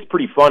 I think it's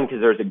pretty fun because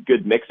there's a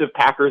good mix of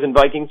Packers and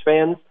Vikings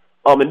fans.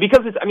 And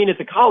because it's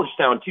a college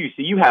town too, so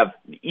you have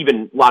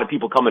even a lot of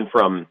people coming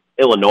from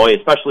Illinois,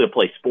 especially to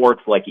play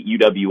sports like at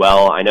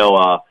UWL. I know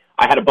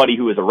I had a buddy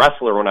who was a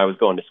wrestler when I was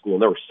going to school,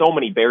 and there were so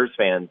many Bears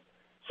fans,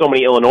 so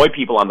many Illinois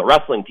people on the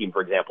wrestling team,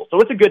 for example. So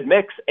it's a good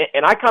mix,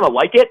 and I kind of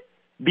like it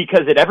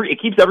because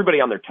it keeps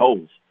everybody on their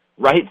toes.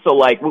 Right? So,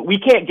 like, we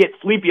can't get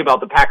sleepy about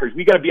the Packers.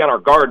 We got to be on our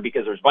guard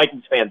because there's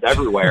Vikings fans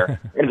everywhere.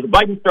 And if the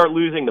Vikings start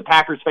losing, the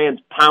Packers fans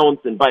pounce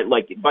and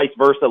vice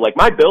versa. Like,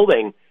 my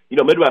building,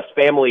 Midwest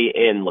Family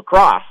in La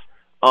Crosse,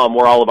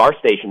 where all of our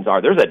stations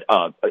are, there's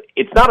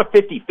it's not a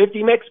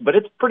 50-50 mix, but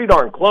it's pretty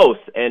darn close.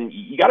 And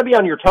you got to be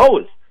on your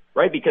toes,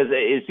 right? Because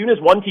as soon as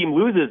one team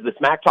loses, the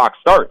smack talk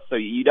starts. So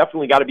you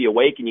definitely got to be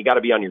awake and you got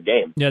to be on your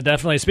game. Yeah,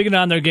 definitely. Speaking of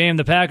on their game,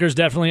 the Packers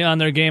definitely on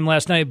their game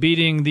last night,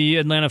 beating the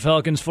Atlanta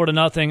Falcons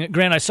 4-0.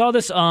 Grant, I saw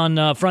this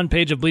on front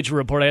page of Bleacher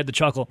Report. I had to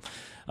chuckle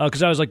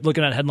because I was like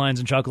looking at headlines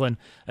and chuckling.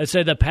 It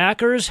said the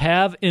Packers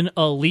have an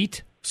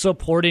elite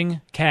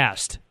supporting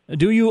cast.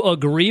 Do you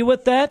agree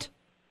with that?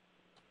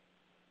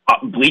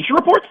 Bleacher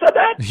Report said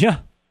that?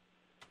 Yeah.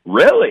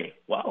 Really?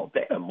 Well,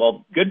 damn.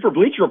 Well, good for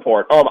Bleacher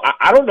Report.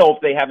 I don't know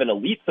if they have an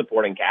elite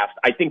supporting cast.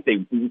 I think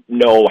they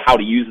know how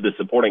to use the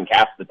supporting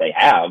cast that they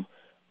have.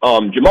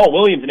 Jamal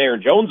Williams and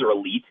Aaron Jones are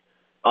elite,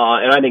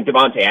 and I think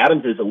Devontae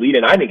Adams is elite,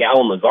 and I think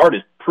Allen Lazard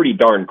is pretty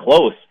darn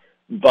close.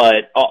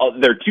 But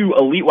their two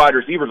elite wide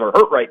receivers are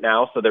hurt right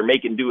now, so they're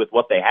making do with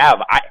what they have.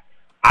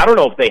 I don't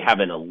know if they have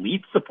an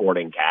elite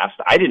supporting cast.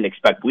 I didn't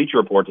expect Bleacher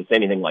Report to say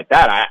anything like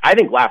that. I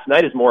think last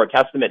night is more a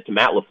testament to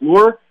Matt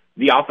LaFleur,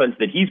 the offense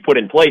that he's put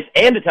in place,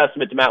 and a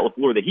testament to Matt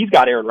LaFleur that he's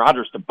got Aaron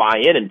Rodgers to buy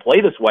in and play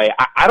this way.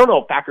 I don't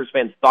know if Packers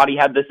fans thought he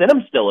had this in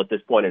him still at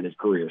this point in his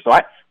career. So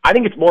I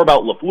think it's more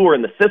about LaFleur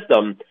and the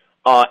system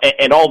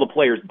and all the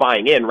players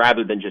buying in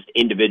rather than just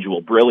individual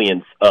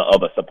brilliance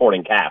of a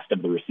supporting cast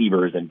of the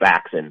receivers and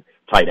backs and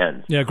tight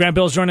ends. Yeah, Grant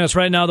Bill's joining us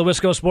right now, the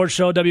Wisco Sports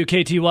Show,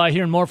 WKTY,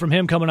 hearing more from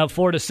him coming up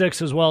 4 to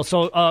 6 as well.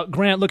 So,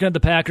 Grant, looking at the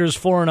Packers,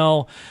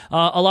 4-0,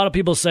 a lot of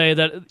people say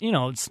that,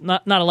 it's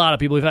not a lot of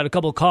people. We've had a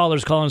couple of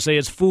callers call and say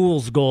it's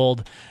fool's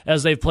gold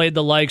as they've played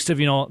the likes of,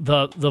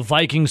 the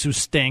Vikings who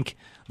stink,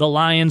 the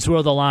Lions who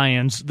are the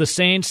Lions, the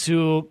Saints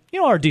who,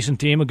 are a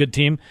decent team, a good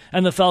team,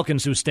 and the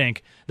Falcons who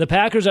stink. The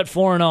Packers at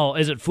 4-0,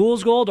 is it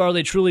fool's gold or are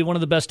they truly one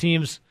of the best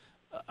teams?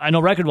 I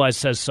know record-wise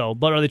says so,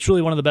 but are they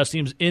truly one of the best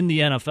teams in the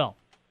NFL?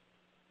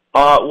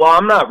 Well,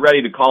 I'm not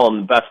ready to call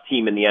them the best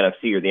team in the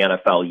NFC or the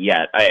NFL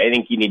yet. I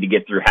think you need to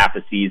get through half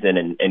a season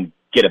and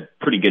get a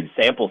pretty good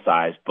sample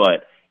size.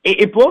 But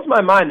it blows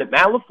my mind that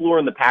Matt LaFleur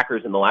and the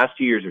Packers in the last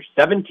 2 years are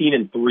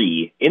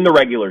 17-3 in the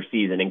regular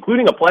season,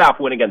 including a playoff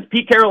win against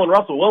Pete Carroll and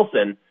Russell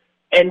Wilson.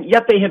 and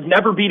yet they have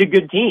never beat a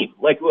good team.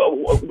 Like,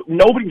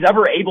 nobody's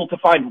ever able to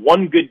find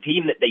one good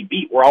team that they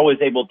beat. We're always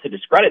able to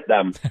discredit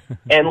them.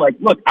 And, like,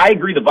 look, I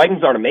agree the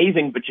Vikings aren't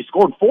amazing, but you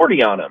scored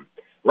 40 on them,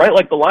 right?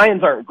 Like, the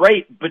Lions aren't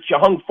great, but you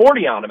hung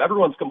 40 on them.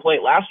 Everyone's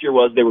complaint last year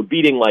was they were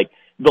beating, like,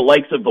 the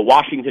likes of the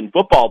Washington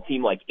football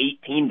team, like,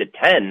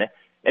 18-10.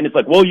 And it's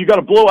like, well, you got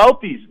to blow out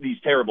these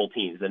terrible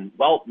teams. And,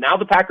 well, now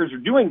the Packers are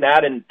doing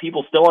that, and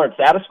people still aren't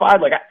satisfied.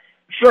 Like,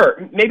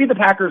 sure, maybe the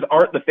Packers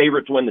aren't the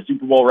favorite to win the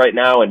Super Bowl right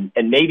now, and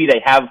maybe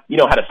they have,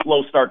 had a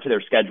slow start to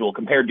their schedule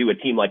compared to a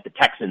team like the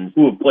Texans,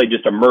 who have played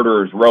just a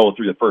murderer's row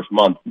through the first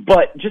month.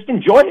 But just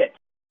enjoy it.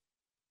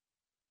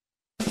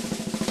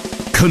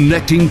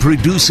 Connecting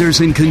producers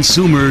and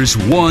consumers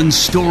one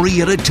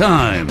story at a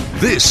time.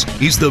 This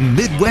is the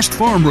Midwest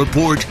Farm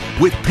Report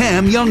with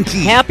Pam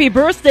Youngkey. Happy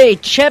birthday,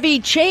 Chevy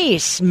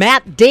Chase,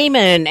 Matt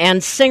Damon,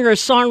 and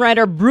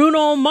singer-songwriter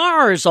Bruno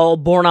Mars, all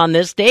born on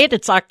this date.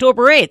 It's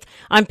October 8th.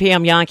 I'm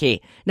Pam Youngkey.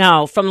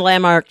 Now, from the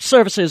Landmark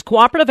Services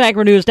Cooperative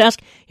Agri-News Desk,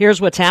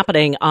 here's what's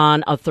happening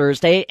on a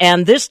Thursday.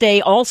 And this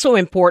day, also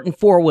important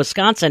for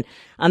Wisconsin.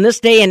 On this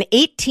day in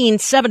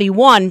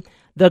 1871,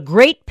 the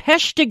Great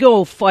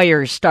Peshtigo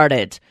Fire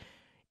started.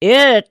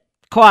 It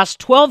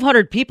cost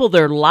 1,200 people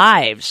their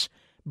lives,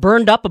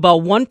 burned up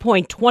about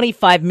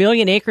 1.25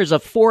 million acres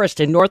of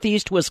forest in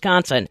northeast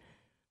Wisconsin.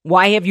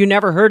 Why have you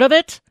never heard of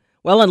it?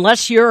 Well,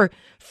 unless you're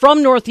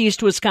from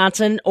northeast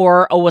Wisconsin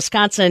or a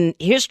Wisconsin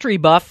history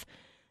buff,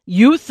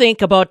 you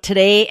think about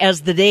today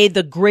as the day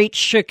the Great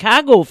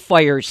Chicago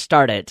Fire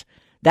started.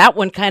 That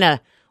one kind of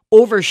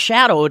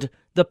overshadowed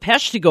the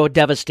Peshtigo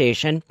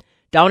devastation.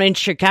 Down in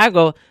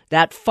Chicago,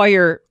 that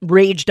fire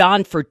raged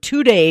on for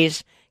 2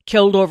 days,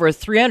 killed over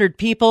 300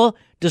 people,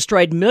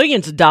 destroyed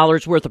millions of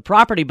dollars worth of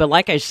property. But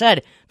like I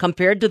said,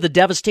 compared to the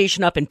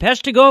devastation up in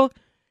Peshtigo,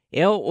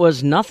 it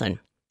was nothing.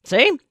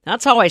 See?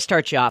 That's how I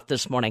start you off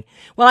this morning.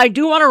 Well, I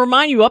do want to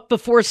remind you, up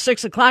before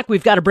 6 o'clock,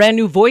 we've got a brand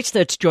new voice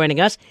that's joining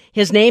us.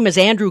 His name is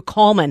Andrew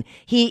Coleman.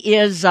 He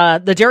is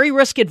the Dairy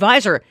Risk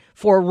Advisor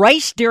for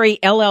Rice Dairy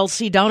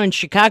LLC down in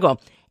Chicago.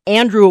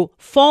 Andrew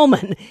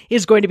Fallman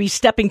is going to be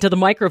stepping to the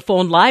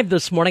microphone live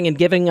this morning and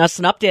giving us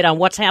an update on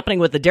what's happening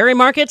with the dairy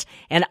markets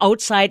and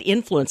outside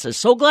influences.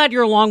 So glad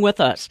you're along with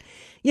us.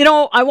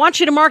 I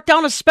want you to mark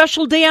down a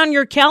special day on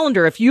your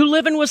calendar. If you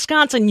live in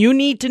Wisconsin, you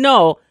need to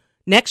know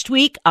next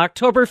week,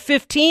 October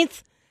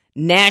 15th,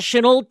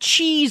 National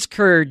Cheese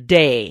Curd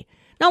Day.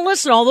 Now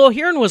listen, although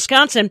here in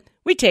Wisconsin,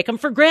 we take them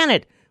for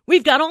granted.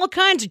 We've got all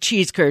kinds of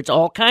cheese curds,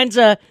 all kinds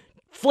of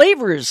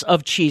flavors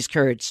of cheese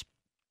curds.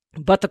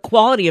 But the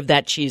quality of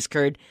that cheese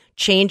curd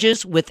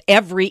changes with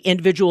every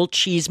individual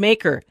cheese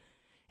maker.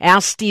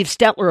 Ask Steve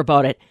Stetler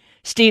about it.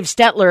 Steve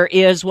Stetler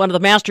is one of the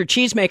master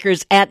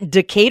cheesemakers at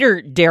Decatur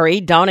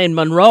Dairy down in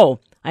Monroe.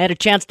 I had a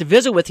chance to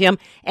visit with him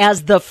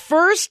as the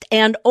first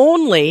and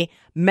only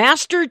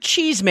master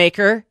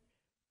cheesemaker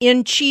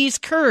in cheese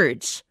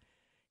curds.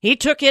 He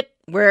took it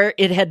where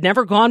it had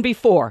never gone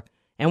before,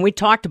 and we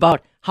talked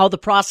about how the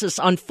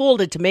process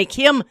unfolded to make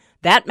him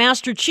that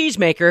master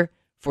cheesemaker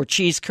for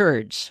cheese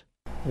curds.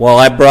 Well,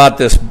 I brought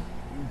this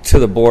to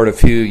the board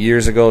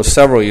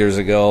several years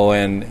ago,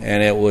 and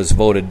it was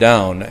voted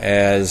down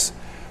as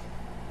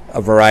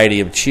a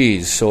variety of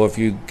cheese. So if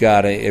you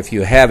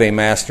have a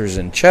Masters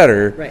in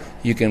cheddar, right,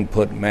 you can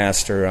put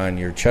Master on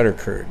your cheddar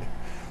curd.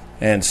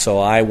 And so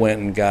I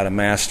went and got a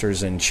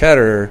Masters in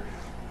cheddar.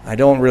 I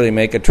don't really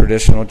make a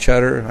traditional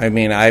cheddar. I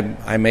mean,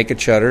 I make a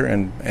cheddar,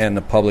 and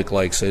the public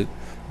likes it,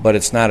 but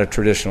it's not a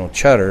traditional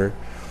cheddar.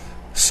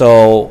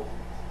 So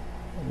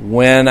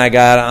when I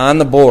got on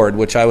the board,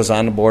 which I was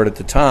on the board at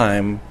the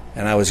time,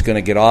 and I was going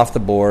to get off the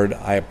board,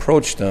 I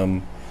approached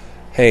them,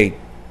 hey,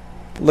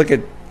 look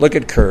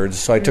at curds.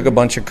 So I took a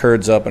bunch of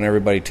curds up, and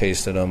everybody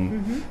tasted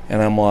them.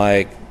 And I'm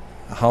like,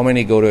 how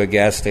many go to a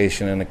gas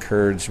station and the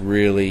curd's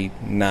really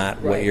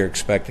not what you're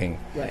expecting?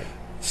 Right.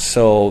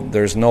 So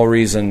there's no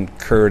reason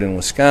curd in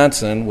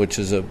Wisconsin, which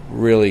is a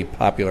really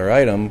popular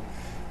item,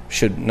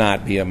 should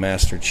not be a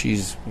master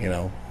cheese,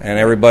 And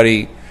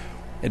everybody...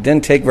 It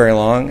didn't take very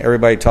long.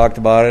 Everybody talked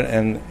about it,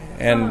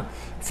 and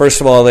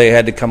first of all, they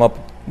had to come up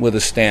with a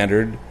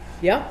standard.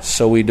 Yeah.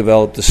 So we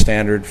developed the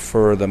standard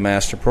for the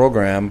master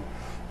program,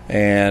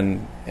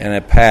 and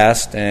it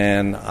passed,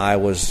 and I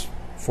was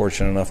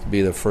fortunate enough to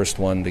be the first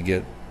one to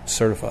get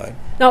certified.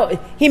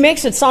 Now, he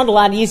makes it sound a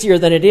lot easier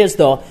than it is,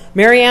 though.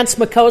 Marianne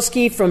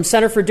Smikowski from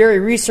Center for Dairy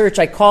Research,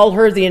 I call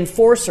her the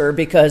enforcer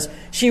because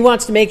she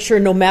wants to make sure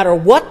no matter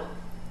what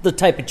the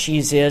type of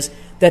cheese is,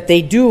 that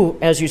they do,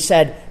 as you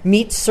said,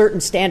 meet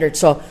certain standards.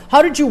 So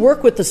how did you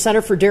work with the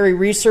Center for Dairy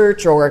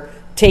Research or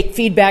take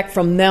feedback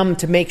from them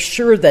to make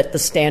sure that the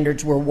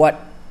standards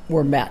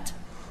were met?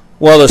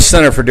 Well, the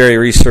Center for Dairy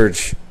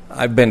Research,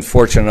 I've been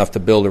fortunate enough to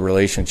build a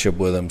relationship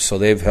with them, so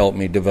they've helped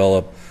me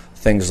develop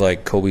things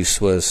like Kobe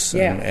Swiss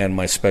and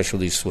my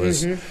specialty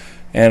Swiss.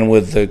 And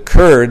with the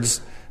curds,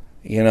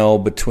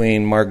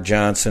 between Mark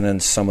Johnson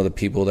and some of the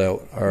people that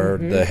are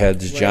the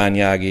heads, John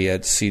Yagi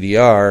at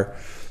CDR,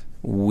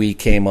 we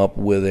came up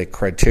with a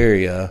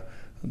criteria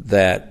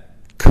that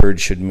curd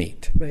should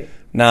meet. Right.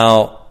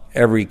 Now,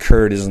 every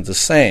curd isn't the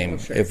same.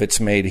 If it's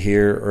made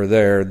here or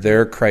there,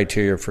 their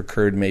criteria for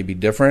curd may be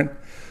different,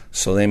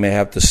 so they may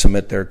have to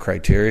submit their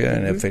criteria,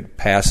 and if it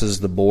passes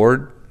the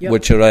board,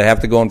 which it would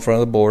have to go in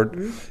front of the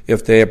board,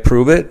 if they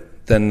approve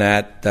it, then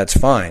that's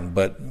fine.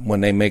 But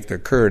when they make their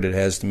curd, it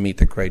has to meet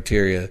the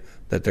criteria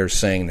that they're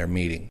saying they're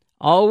meeting.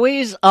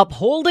 Always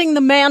upholding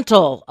the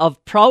mantle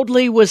of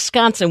proudly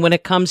Wisconsin when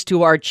it comes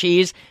to our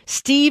cheese.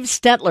 Steve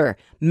Stetler,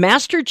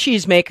 master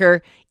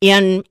cheesemaker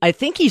in, I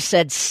think he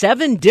said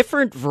 7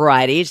 different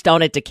varieties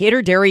down at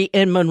Decatur Dairy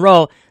in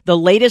Monroe. The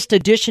latest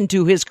addition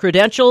to his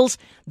credentials,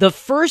 the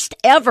first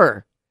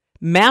ever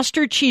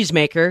master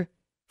cheesemaker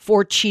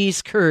for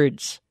cheese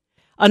curds.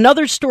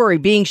 Another story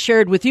being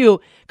shared with you,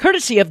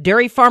 courtesy of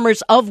Dairy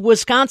Farmers of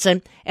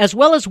Wisconsin, as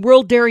well as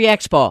World Dairy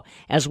Expo,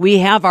 as we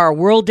have our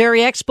World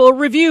Dairy Expo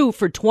review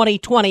for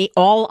 2020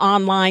 all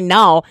online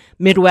now,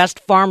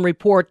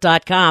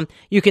 MidwestFarmReport.com.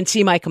 You can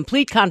see my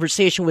complete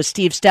conversation with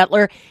Steve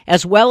Stetler,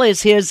 as well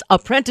as his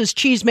apprentice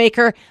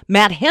cheesemaker,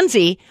 Matt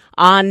Henze,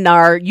 on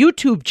our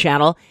YouTube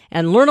channel,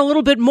 and learn a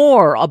little bit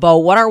more about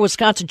what our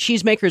Wisconsin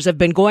cheesemakers have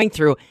been going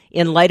through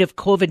in light of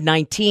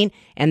COVID-19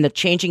 and the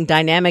changing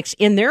dynamics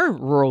in their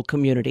rural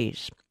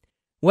communities.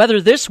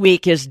 Weather this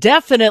week is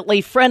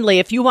definitely friendly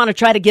if you want to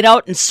try to get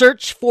out and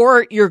search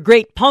for your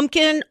great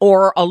pumpkin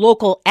or a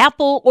local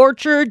apple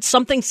orchard,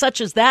 something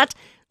such as that.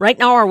 Right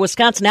now, our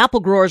Wisconsin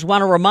apple growers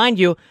want to remind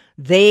you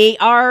they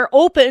are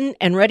open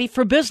and ready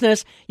for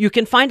business. You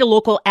can find a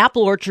local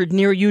apple orchard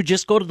near you.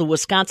 Just go to the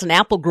Wisconsin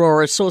Apple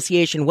Grower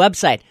Association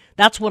website.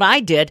 That's what I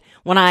did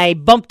when I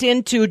bumped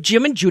into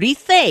Jim and Judy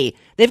Thay.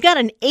 They've got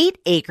an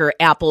 8-acre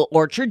apple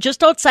orchard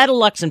just outside of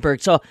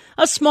Luxembourg, so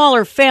a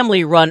smaller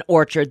family-run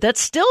orchard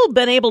that's still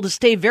been able to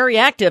stay very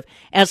active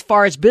as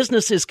far as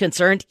business is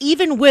concerned,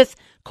 even with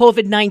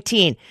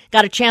COVID-19.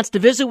 Got a chance to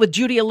visit with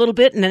Judy a little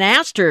bit and then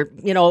asked her,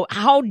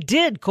 how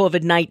did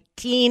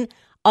COVID-19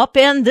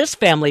 upend this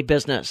family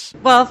business?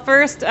 Well,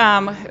 first,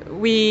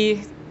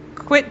 we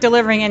quit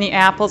delivering any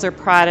apples or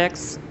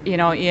products,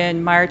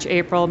 in March,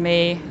 April,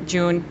 May,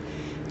 June.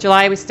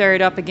 July, we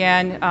started up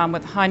again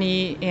with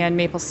honey and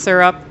maple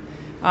syrup.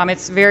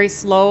 It's very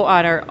slow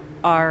on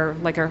our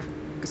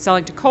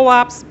selling to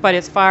co-ops, but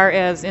as far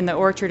as in the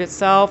orchard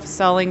itself,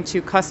 selling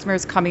to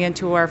customers coming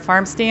into our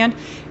farm stand,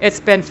 it's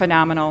been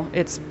phenomenal.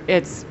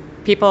 It's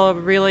people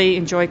really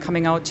enjoy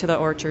coming out to the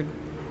orchard.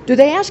 Do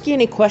they ask you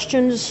any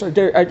questions?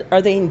 Or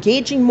are they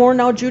engaging more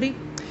now, Judy?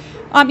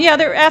 Yeah,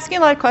 they're asking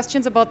a lot of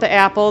questions about the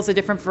apples, the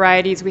different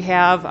varieties we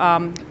have.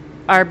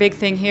 Our big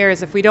thing here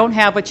is if we don't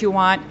have what you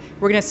want,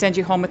 we're going to send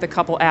you home with a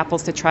couple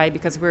apples to try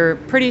because we're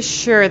pretty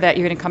sure that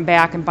you're going to come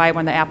back and buy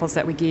one of the apples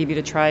that we gave you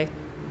to try.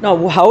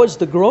 Now, how has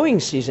the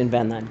growing season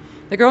been then?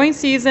 The growing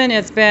season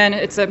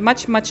it's a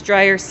much, much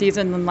drier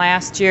season than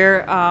last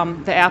year.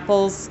 The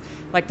apples,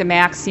 like the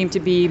Macs, seem to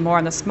be more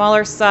on the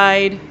smaller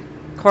side.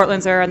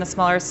 Cortlands are on the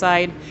smaller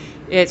side.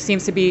 It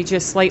seems to be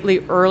just slightly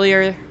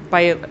earlier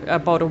by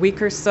about a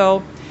week or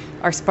so.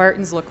 Our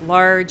Spartans look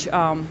large.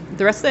 The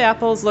rest of the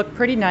apples look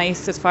pretty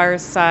nice as far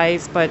as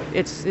size, but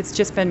it's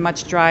just been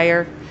much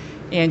drier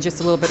and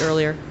just a little bit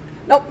earlier.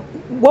 Now,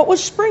 what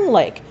was spring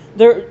like?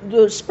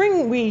 The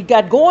spring we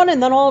got going,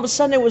 and then all of a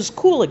sudden it was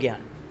cool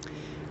again.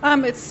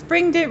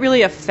 Spring didn't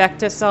really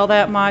affect us all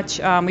that much.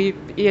 We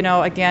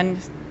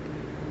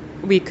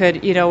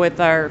could, with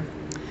our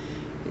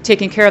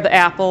taking care of the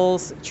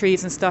apples,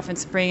 trees and stuff in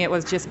spring, it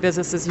was just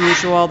business as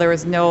usual. There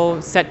was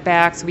no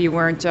setbacks. We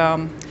weren't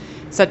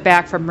set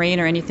back from rain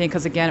or anything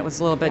because, again, it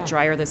was a little bit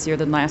drier this year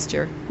than last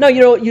year. No,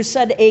 you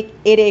said 8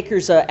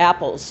 acres of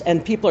apples,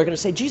 and people are going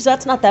to say, geez,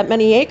 that's not that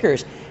many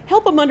acres.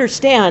 Help them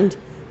understand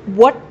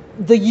what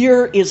the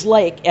year is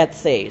like at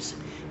Thay's.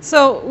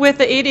 So with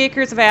the 8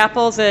 acres of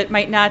apples, it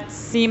might not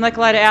seem like a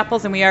lot of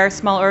apples, and we are a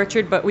small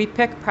orchard, but we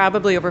pick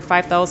probably over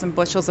 5,000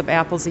 bushels of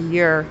apples a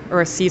year,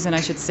 or a season,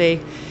 I should say.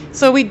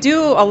 So we do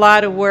a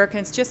lot of work, and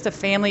it's just a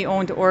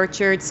family-owned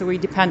orchard, so we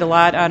depend a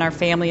lot on our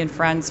family and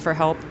friends for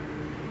help.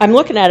 I'm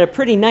looking at a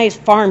pretty nice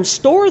farm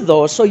store,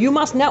 though, so you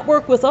must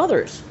network with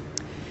others.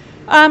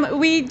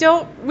 We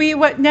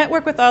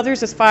network with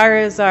others as far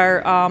as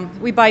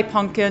we buy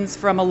pumpkins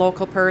from a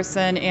local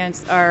person,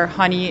 and our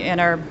honey and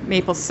our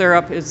maple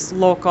syrup is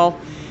local.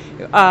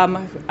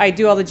 I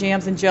do all the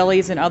jams and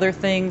jellies and other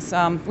things.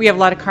 We have a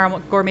lot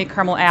of gourmet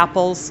caramel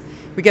apples.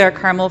 We get our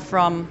caramel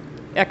from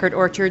Eckerd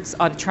Orchards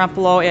out of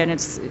Trempealeau, and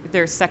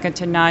they're second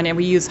to none, and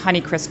we use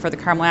Honeycrisp for the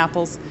caramel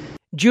apples.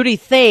 Judy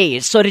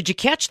Thays. So did you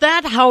catch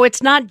that? How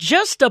it's not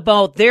just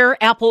about their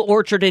apple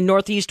orchard in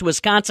northeast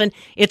Wisconsin.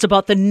 It's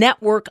about the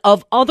network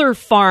of other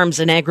farms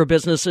and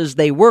agribusinesses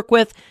they work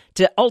with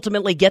to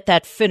ultimately get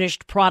that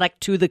finished product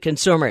to the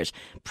consumers.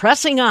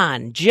 Pressing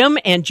on, Jim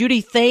and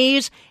Judy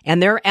Thays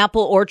and their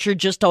apple orchard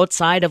just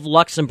outside of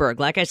Luxembourg.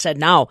 Like I said,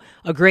 now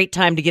a great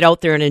time to get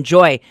out there and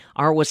enjoy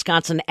our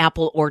Wisconsin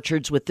apple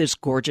orchards with this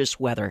gorgeous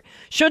weather.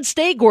 Should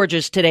stay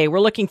gorgeous today. We're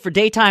looking for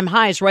daytime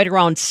highs right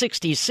around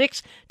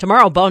 66.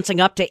 Tomorrow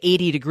bouncing up to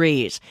 80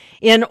 degrees.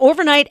 In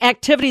overnight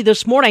activity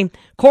this morning,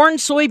 corn,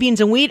 soybeans,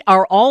 and wheat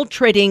are all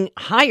trading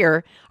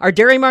higher. Our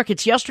dairy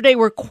markets yesterday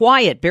were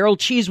quiet. Barrel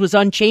cheese was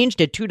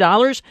unchanged at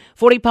 $2.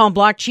 40-pound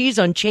block cheese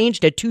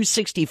unchanged at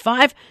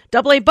 $2.65.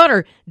 Double A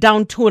butter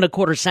down 2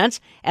 1/4 cents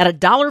at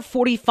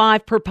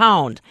 $1.45 per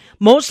pound.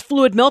 Most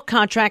fluid milk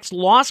contracts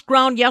lost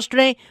ground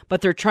yesterday,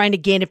 but they're trying to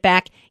gain it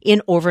back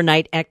in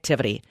overnight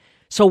activity.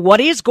 So what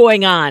is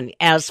going on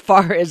as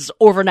far as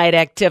overnight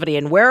activity,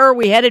 and where are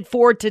we headed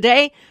for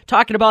today?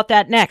 Talking about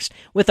that next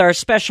with our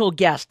special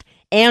guest,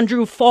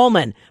 Andrew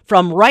Fallman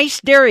from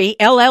Rice Dairy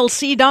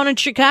LLC down in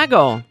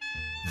Chicago.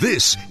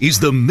 This is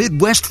the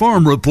Midwest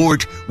Farm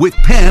Report with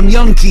Pam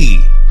Youngkey.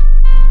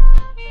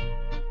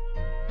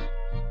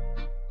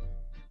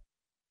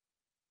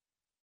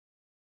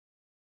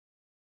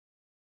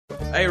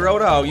 Hey,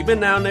 Roto, you been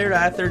down there to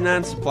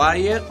I-39 Supply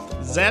yet?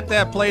 Is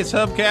that place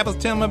Hubcap was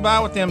telling me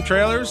about with them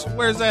trailers?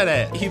 Where's that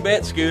at? You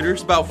bet, Scooter.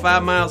 It's about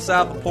 5 miles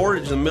south of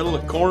Portage in the middle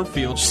of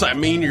cornfield, just like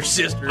me and your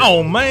sister.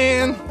 Oh,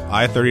 man.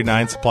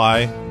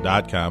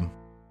 I39supply.com.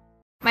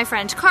 My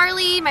friend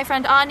Carly, my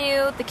friend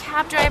Anu, the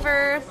cab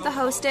driver, the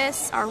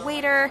hostess, our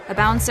waiter, the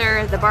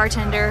bouncer, the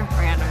bartender,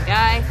 random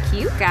guy,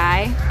 cute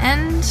guy,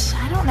 and,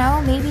 I don't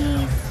know,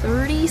 maybe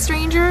 30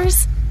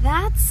 strangers?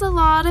 That's a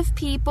lot of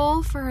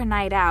people for a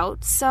night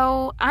out,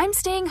 so I'm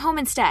staying home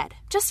instead,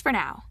 just for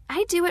now.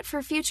 I do it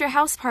for future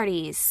house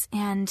parties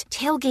and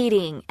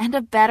tailgating and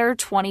a better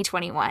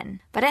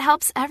 2021. But it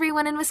helps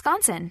everyone in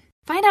Wisconsin.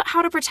 Find out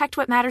how to protect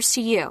what matters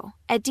to you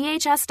at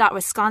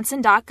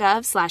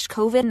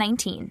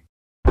dhs.wisconsin.gov/COVID-19.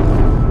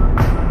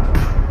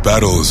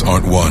 Battles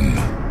aren't won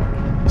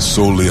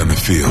solely on the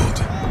field.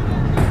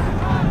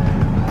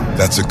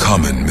 That's a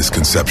common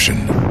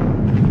misconception.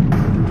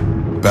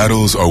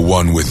 Battles are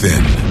won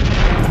within,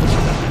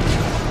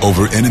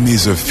 over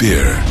enemies of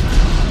fear,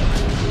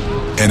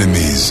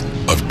 enemies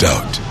of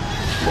doubt.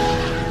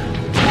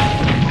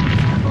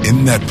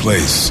 In that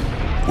place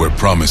where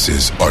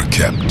promises are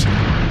kept.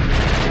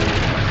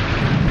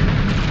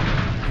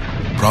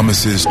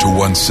 Promises to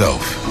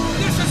oneself.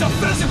 This is a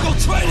physical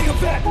training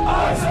event!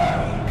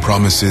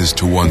 Promises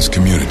to one's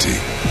community.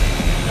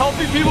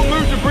 Helping people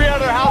move debris out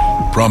of their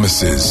house.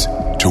 Promises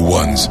to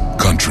one's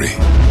country.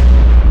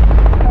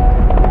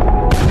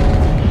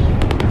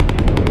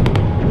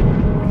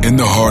 In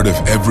the heart of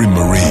every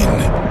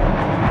Marine,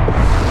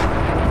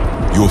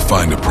 you'll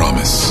find a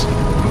promise.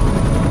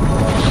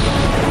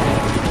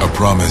 A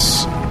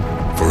promise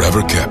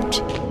forever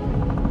kept.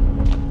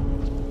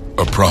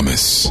 A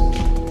promise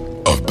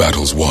of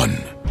battles won.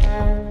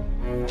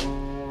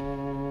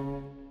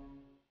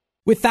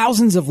 With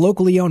thousands of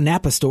locally owned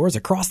Napa stores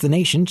across the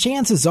nation,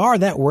 chances are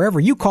that wherever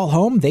you call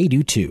home, they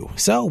do too.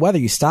 So whether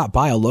you stop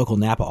by a local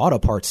Napa Auto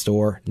Parts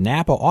store,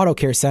 Napa Auto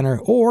Care Center,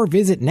 or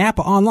visit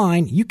Napa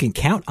online, you can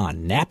count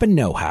on Napa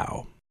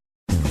know-how.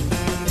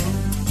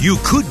 You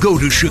could go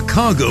to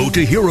Chicago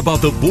to hear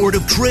about the Board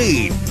of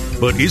Trade,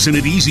 but isn't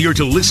it easier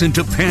to listen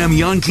to Pam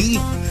Youngkey?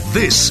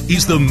 This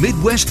is the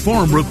Midwest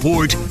Farm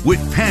Report with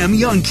Pam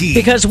Youngkey.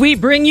 Because we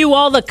bring you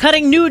all the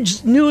cutting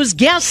news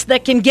guests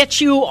that can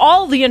get you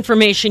all the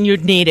information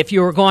you'd need if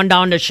you were going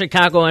down to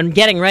Chicago and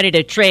getting ready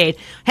to trade.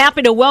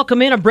 Happy to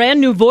welcome in a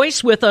brand new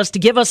voice with us to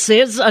give us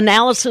his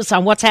analysis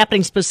on what's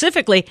happening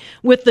specifically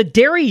with the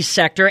dairy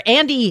sector.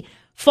 Andy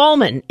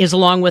Fallman is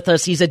along with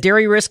us. He's a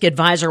dairy risk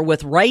advisor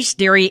with Rice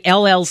Dairy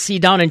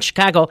LLC down in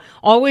Chicago.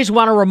 Always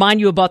want to remind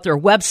you about their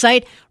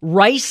website,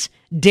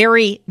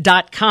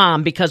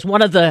 ricedairy.com, because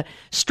one of the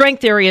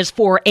strength areas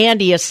for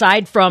Andy,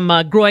 aside from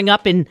growing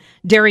up in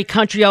dairy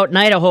country out in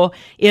Idaho,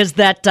 is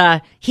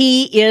that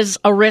he is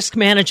a risk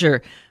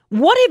manager.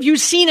 What have you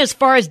seen as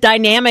far as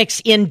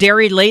dynamics in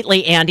dairy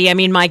lately, Andy? I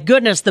mean, my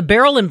goodness, the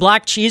barrel and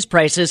block cheese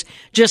prices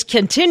just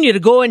continue to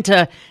go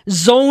into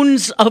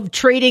zones of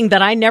trading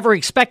that I never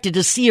expected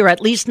to see, or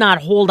at least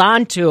not hold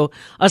on to,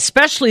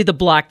 especially the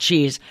block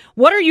cheese.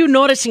 What are you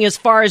noticing as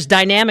far as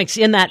dynamics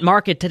in that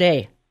market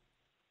today?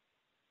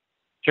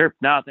 Sure.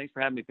 No, thanks for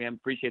having me, Pam.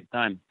 Appreciate the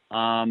time.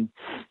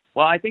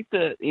 Well, I think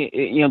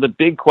the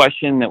big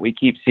question that we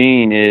keep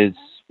seeing is,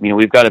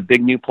 we've got a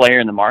big new player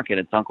in the market.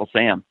 It's Uncle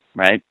Sam,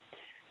 right?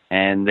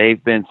 And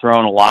they've been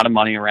throwing a lot of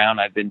money around.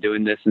 I've been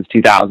doing this since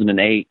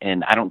 2008,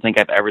 and I don't think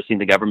I've ever seen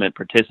the government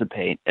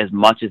participate as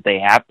much as they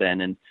have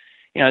been. And,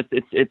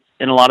 it's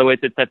in a lot of ways,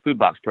 it's that food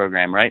box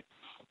program, right?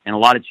 And a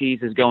lot of cheese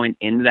is going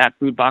into that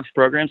food box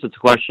program. So it's a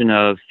question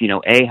of,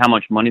 A, how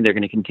much money they're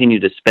going to continue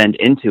to spend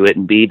into it,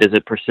 and B, does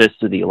it persist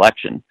through the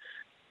election?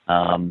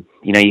 You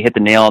hit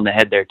the nail on the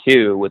head there,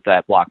 too, with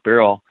that block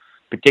barrel,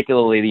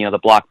 particularly, the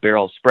block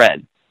barrel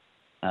spread.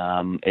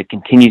 It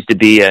continues to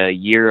be a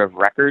year of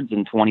records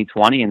in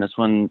 2020, and this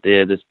one,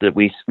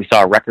 we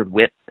saw a record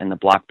width in the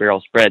block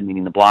barrel spread,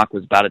 meaning the block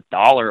was about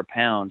 $1 a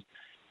pound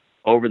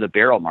over the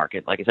barrel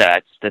market. Like I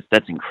said,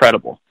 that's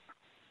incredible.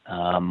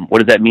 What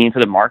does that mean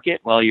for the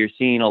market? Well, you're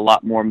seeing a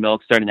lot more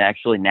milk starting to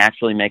actually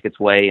naturally make its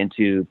way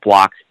into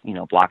block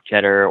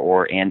cheddar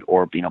or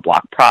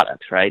block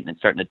products, right? And it's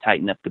starting to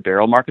tighten up the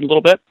barrel market a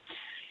little bit.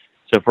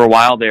 So for a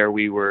while there,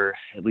 we were,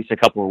 at least a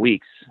couple of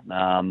weeks,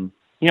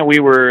 we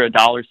were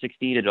 $1.60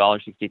 to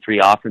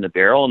 $1.63 off from the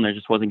barrel, and there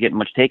just wasn't getting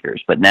much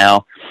takers. But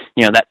now,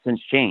 that's since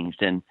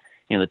changed. And,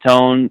 the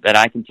tone that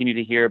I continue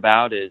to hear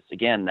about is,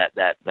 again,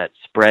 that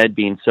spread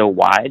being so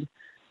wide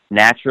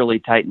naturally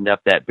tightened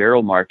up that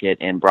barrel market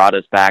and brought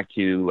us back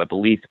to, I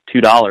believe,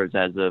 $2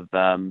 as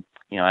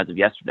of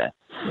yesterday.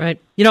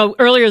 Right.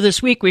 Earlier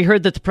this week, we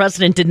heard that the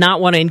president did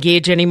not want to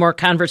engage any more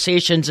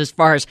conversations as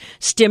far as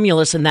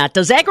stimulus and that.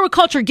 Does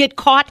agriculture get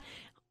caught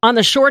on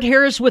the short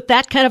hairs with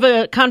that kind of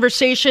a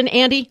conversation,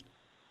 Andy?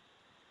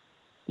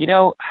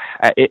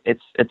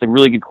 It's a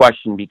really good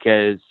question,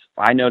 because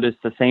I noticed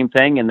the same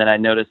thing, and then I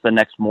noticed the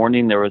next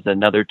morning there was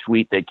another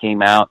tweet that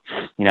came out,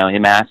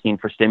 him asking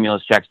for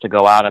stimulus checks to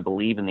go out, I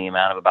believe, in the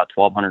amount of about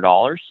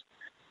 $1,200.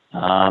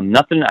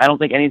 Nothing, I don't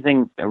think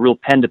anything, a real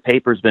pen to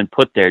paper has been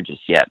put there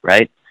just yet,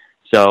 right?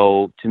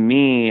 So to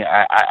me,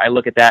 I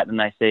look at that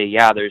and I say,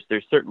 yeah, there's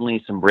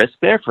certainly some risk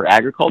there for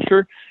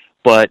agriculture,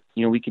 but,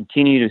 we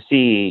continue to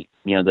see,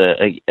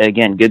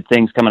 again, good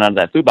things coming out of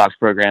that food box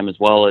program, as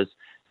well as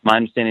my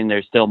understanding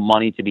there's still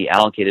money to be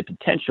allocated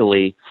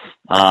potentially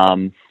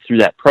through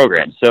that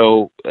program.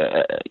 So,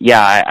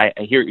 I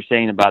hear what you're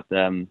saying about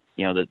the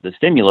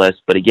stimulus,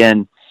 but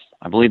again,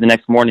 I believe the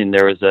next morning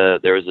there was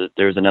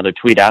another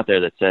tweet out there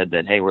that said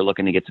that, hey, we're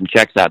looking to get some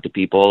checks out to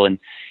people. And,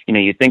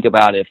 you think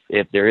about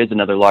if there is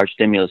another large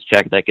stimulus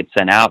check that gets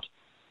sent out,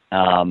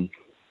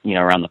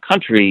 around the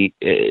country,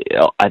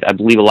 I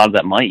believe a lot of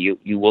that money,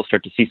 you will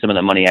start to see some of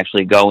that money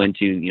actually go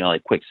into,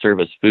 like quick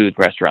service food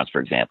restaurants, for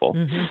example.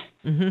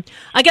 Mm-hmm. Mm-hmm.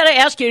 I got to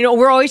ask you,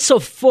 we're always so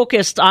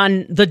focused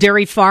on the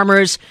dairy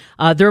farmers,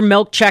 their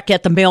milk check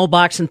at the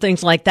mailbox and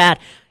things like that.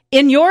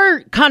 In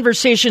your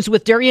conversations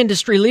with dairy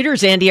industry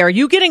leaders, Andy, are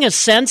you getting a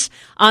sense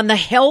on the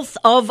health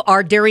of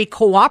our dairy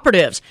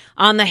cooperatives,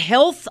 on the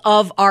health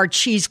of our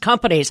cheese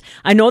companies?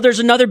 I know there's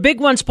another big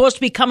one supposed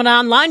to be coming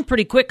online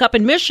pretty quick up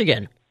in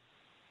Michigan.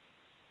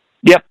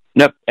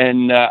 Yep.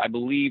 And I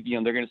believe,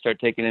 they're going to start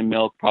taking in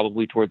milk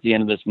probably towards the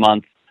end of this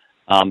month,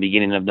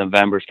 beginning of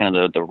November is kind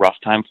of the rough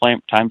time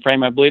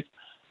frame, I believe.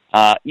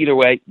 Either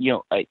way,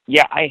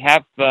 I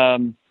have,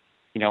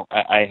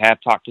 I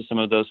have talked to some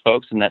of those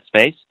folks in that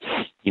space,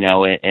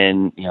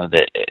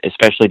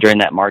 especially during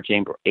that March,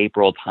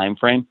 April time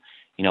frame,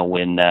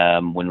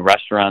 when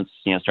restaurants,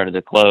 started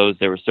to close,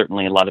 there was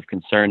certainly a lot of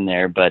concern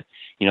there, but,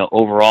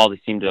 overall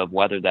they seem to have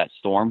weathered that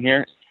storm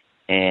here.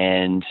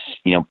 And,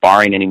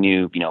 barring any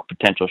new,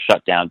 potential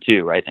shutdown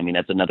too, right? I mean,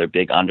 that's another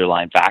big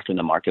underlying factor in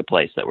the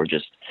marketplace that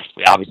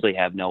we obviously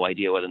have no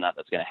idea whether or not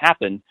that's going to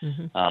happen.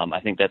 Mm-hmm.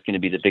 I think that's going to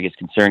be the biggest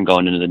concern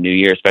going into the new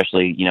year,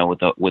 especially,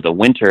 with a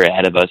winter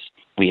ahead of us.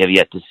 We have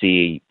yet to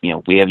see,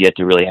 we have yet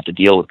to really have to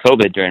deal with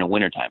COVID during a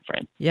winter time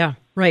frame. Yeah,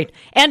 right.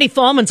 Andy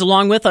Thalman's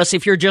along with us.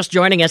 If you're just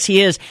joining us, he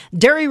is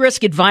Dairy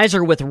Risk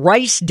Advisor with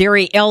Rice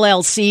Dairy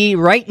LLC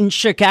right in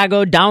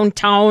Chicago,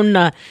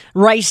 downtown,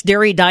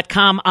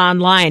 ricedairy.com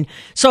online.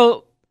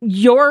 So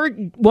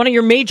one of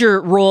your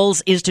major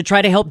roles is to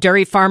try to help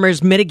dairy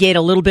farmers mitigate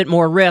a little bit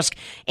more risk.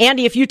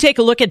 Andy, if you take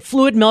a look at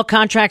fluid milk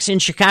contracts in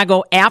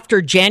Chicago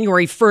after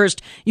January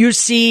 1st, you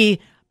see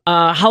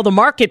how the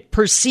market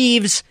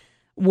perceives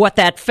what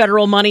that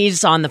federal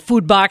monies on the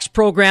food box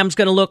program is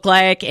going to look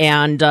like,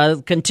 and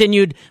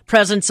continued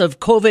presence of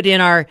COVID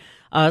in our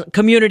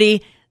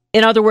community.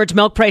 In other words,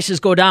 milk prices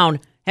go down.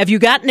 Have you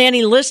gotten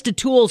any list of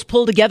tools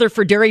pulled together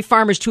for dairy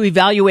farmers to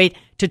evaluate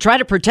to try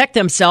to protect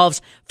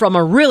themselves from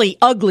a really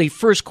ugly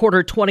first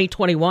quarter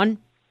 2021?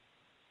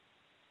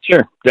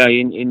 Sure.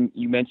 And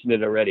you mentioned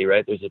it already,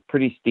 right? There's a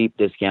pretty steep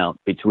discount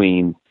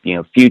between,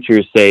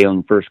 futures, say,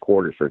 on first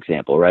quarter, for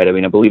example, right? I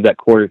mean, I believe that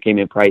quarter came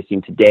in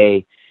pricing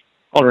today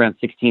all around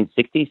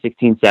 1660,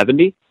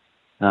 1670.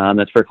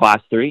 That's for class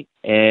 3.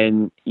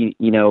 And,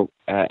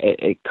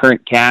 at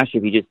current cash,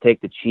 if you just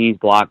take the cheese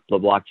block, the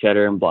block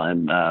cheddar and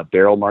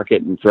barrel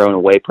market and throw an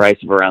away price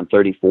of around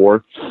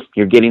 34,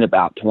 you're getting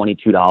about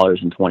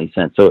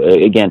 $22.20. So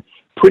again,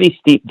 pretty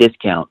steep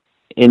discount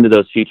into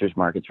those futures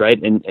markets,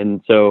 right?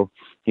 And so,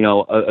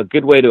 a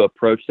good way to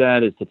approach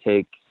that is to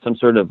take some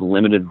sort of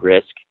limited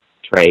risk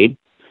trade.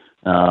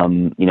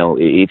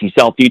 If you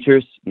sell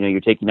futures, you're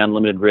taking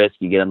unlimited risk,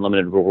 you get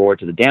unlimited reward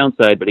to the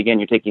downside, but again,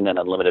 you're taking that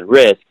unlimited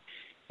risk.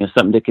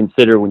 Something to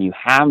consider when you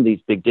have these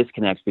big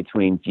disconnects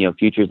between,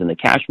 futures and the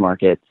cash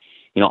market.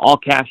 All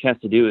cash has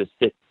to do is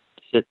sit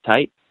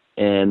tight,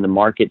 and the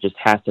market just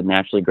has to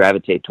naturally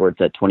gravitate towards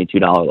that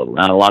 $22 level.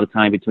 Not a lot of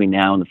time between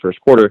now and the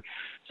first quarter.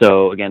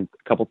 So again,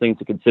 a couple things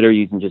to consider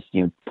using just,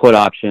 put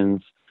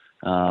options,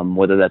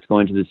 whether that's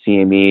going to the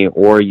CME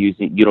or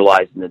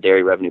utilizing the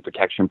Dairy Revenue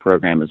Protection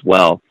Program as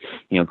well.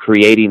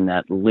 Creating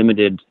that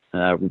limited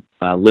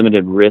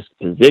risk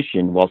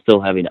position while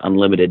still having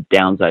unlimited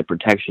downside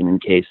protection in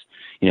case,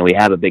 we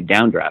have a big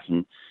downdraft.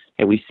 And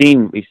we've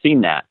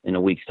seen that in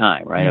a week's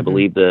time, right? Mm-hmm. I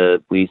believe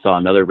we saw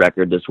another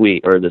record this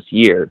week or this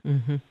year,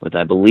 mm-hmm. But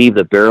I believe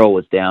the barrel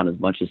was down as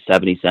much as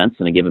 70 cents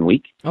in a given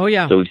week. Oh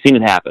yeah. So we've seen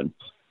it happen.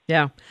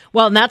 Yeah.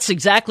 Well, and that's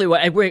exactly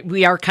what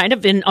we are, kind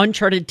of in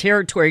uncharted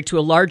territory to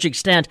a large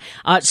extent.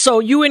 So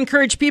you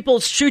encourage people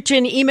to shoot you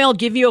an email,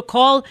 give you a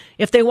call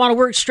if they want to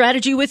work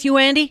strategy with you,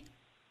 Andy?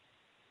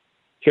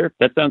 Sure.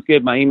 That sounds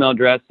good. My email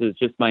address is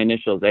just my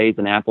initials, A as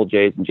in Apple,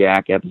 J as in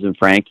Jack, F as in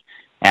Frank,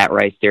 at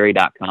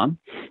ricedairy.com.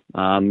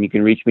 You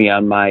can reach me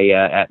on my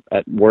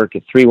at work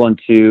at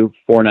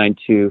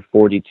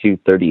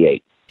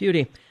 312-492-4238.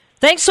 Beauty.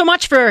 Thanks so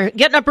much for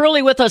getting up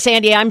early with us,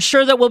 Andy. I'm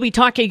sure that we'll be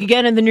talking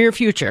again in the near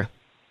future.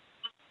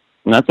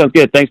 That sounds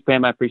good. Thanks,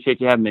 Pam. I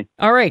appreciate you having me.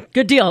 All right,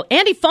 good deal.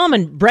 Andy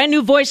Fallman, brand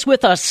new voice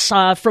with us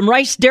from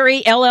Rice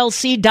Dairy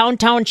LLC,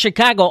 downtown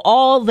Chicago.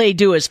 All they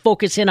do is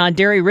focus in on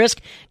dairy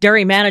risk,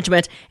 dairy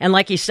management, and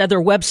like you said,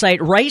 their website,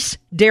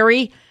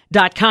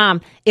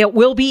 ricedairy.com. It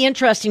will be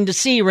interesting to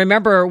see.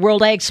 Remember,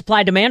 World Ag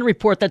Supply Demand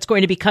Report that's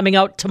going to be coming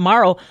out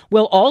tomorrow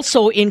will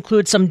also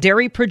include some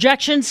dairy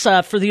projections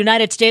for the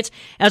United States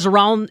as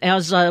well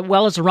as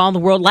around the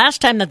world. Last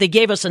time that they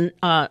gave us an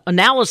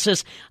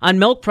analysis on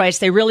milk price,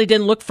 they really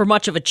didn't look for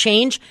much of a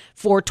change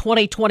for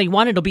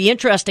 2021. It'll be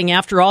interesting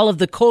after all of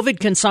the COVID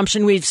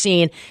consumption we've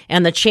seen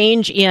and the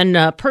change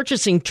in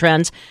purchasing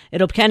trends.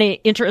 It'll be kind of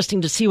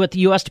interesting to see what the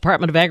U.S.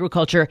 Department of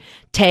Agriculture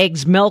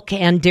tags milk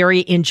and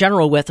dairy in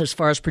general with as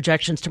far as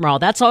projections tomorrow.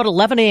 That's out at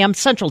 11 a.m.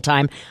 Central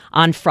Time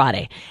on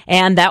Friday.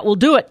 And that will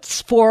do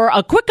it for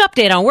a quick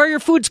update on where your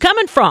food's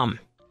coming from.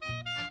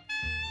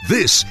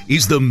 This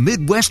is the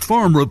Midwest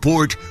Farm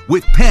Report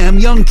with Pam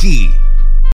Jahnke.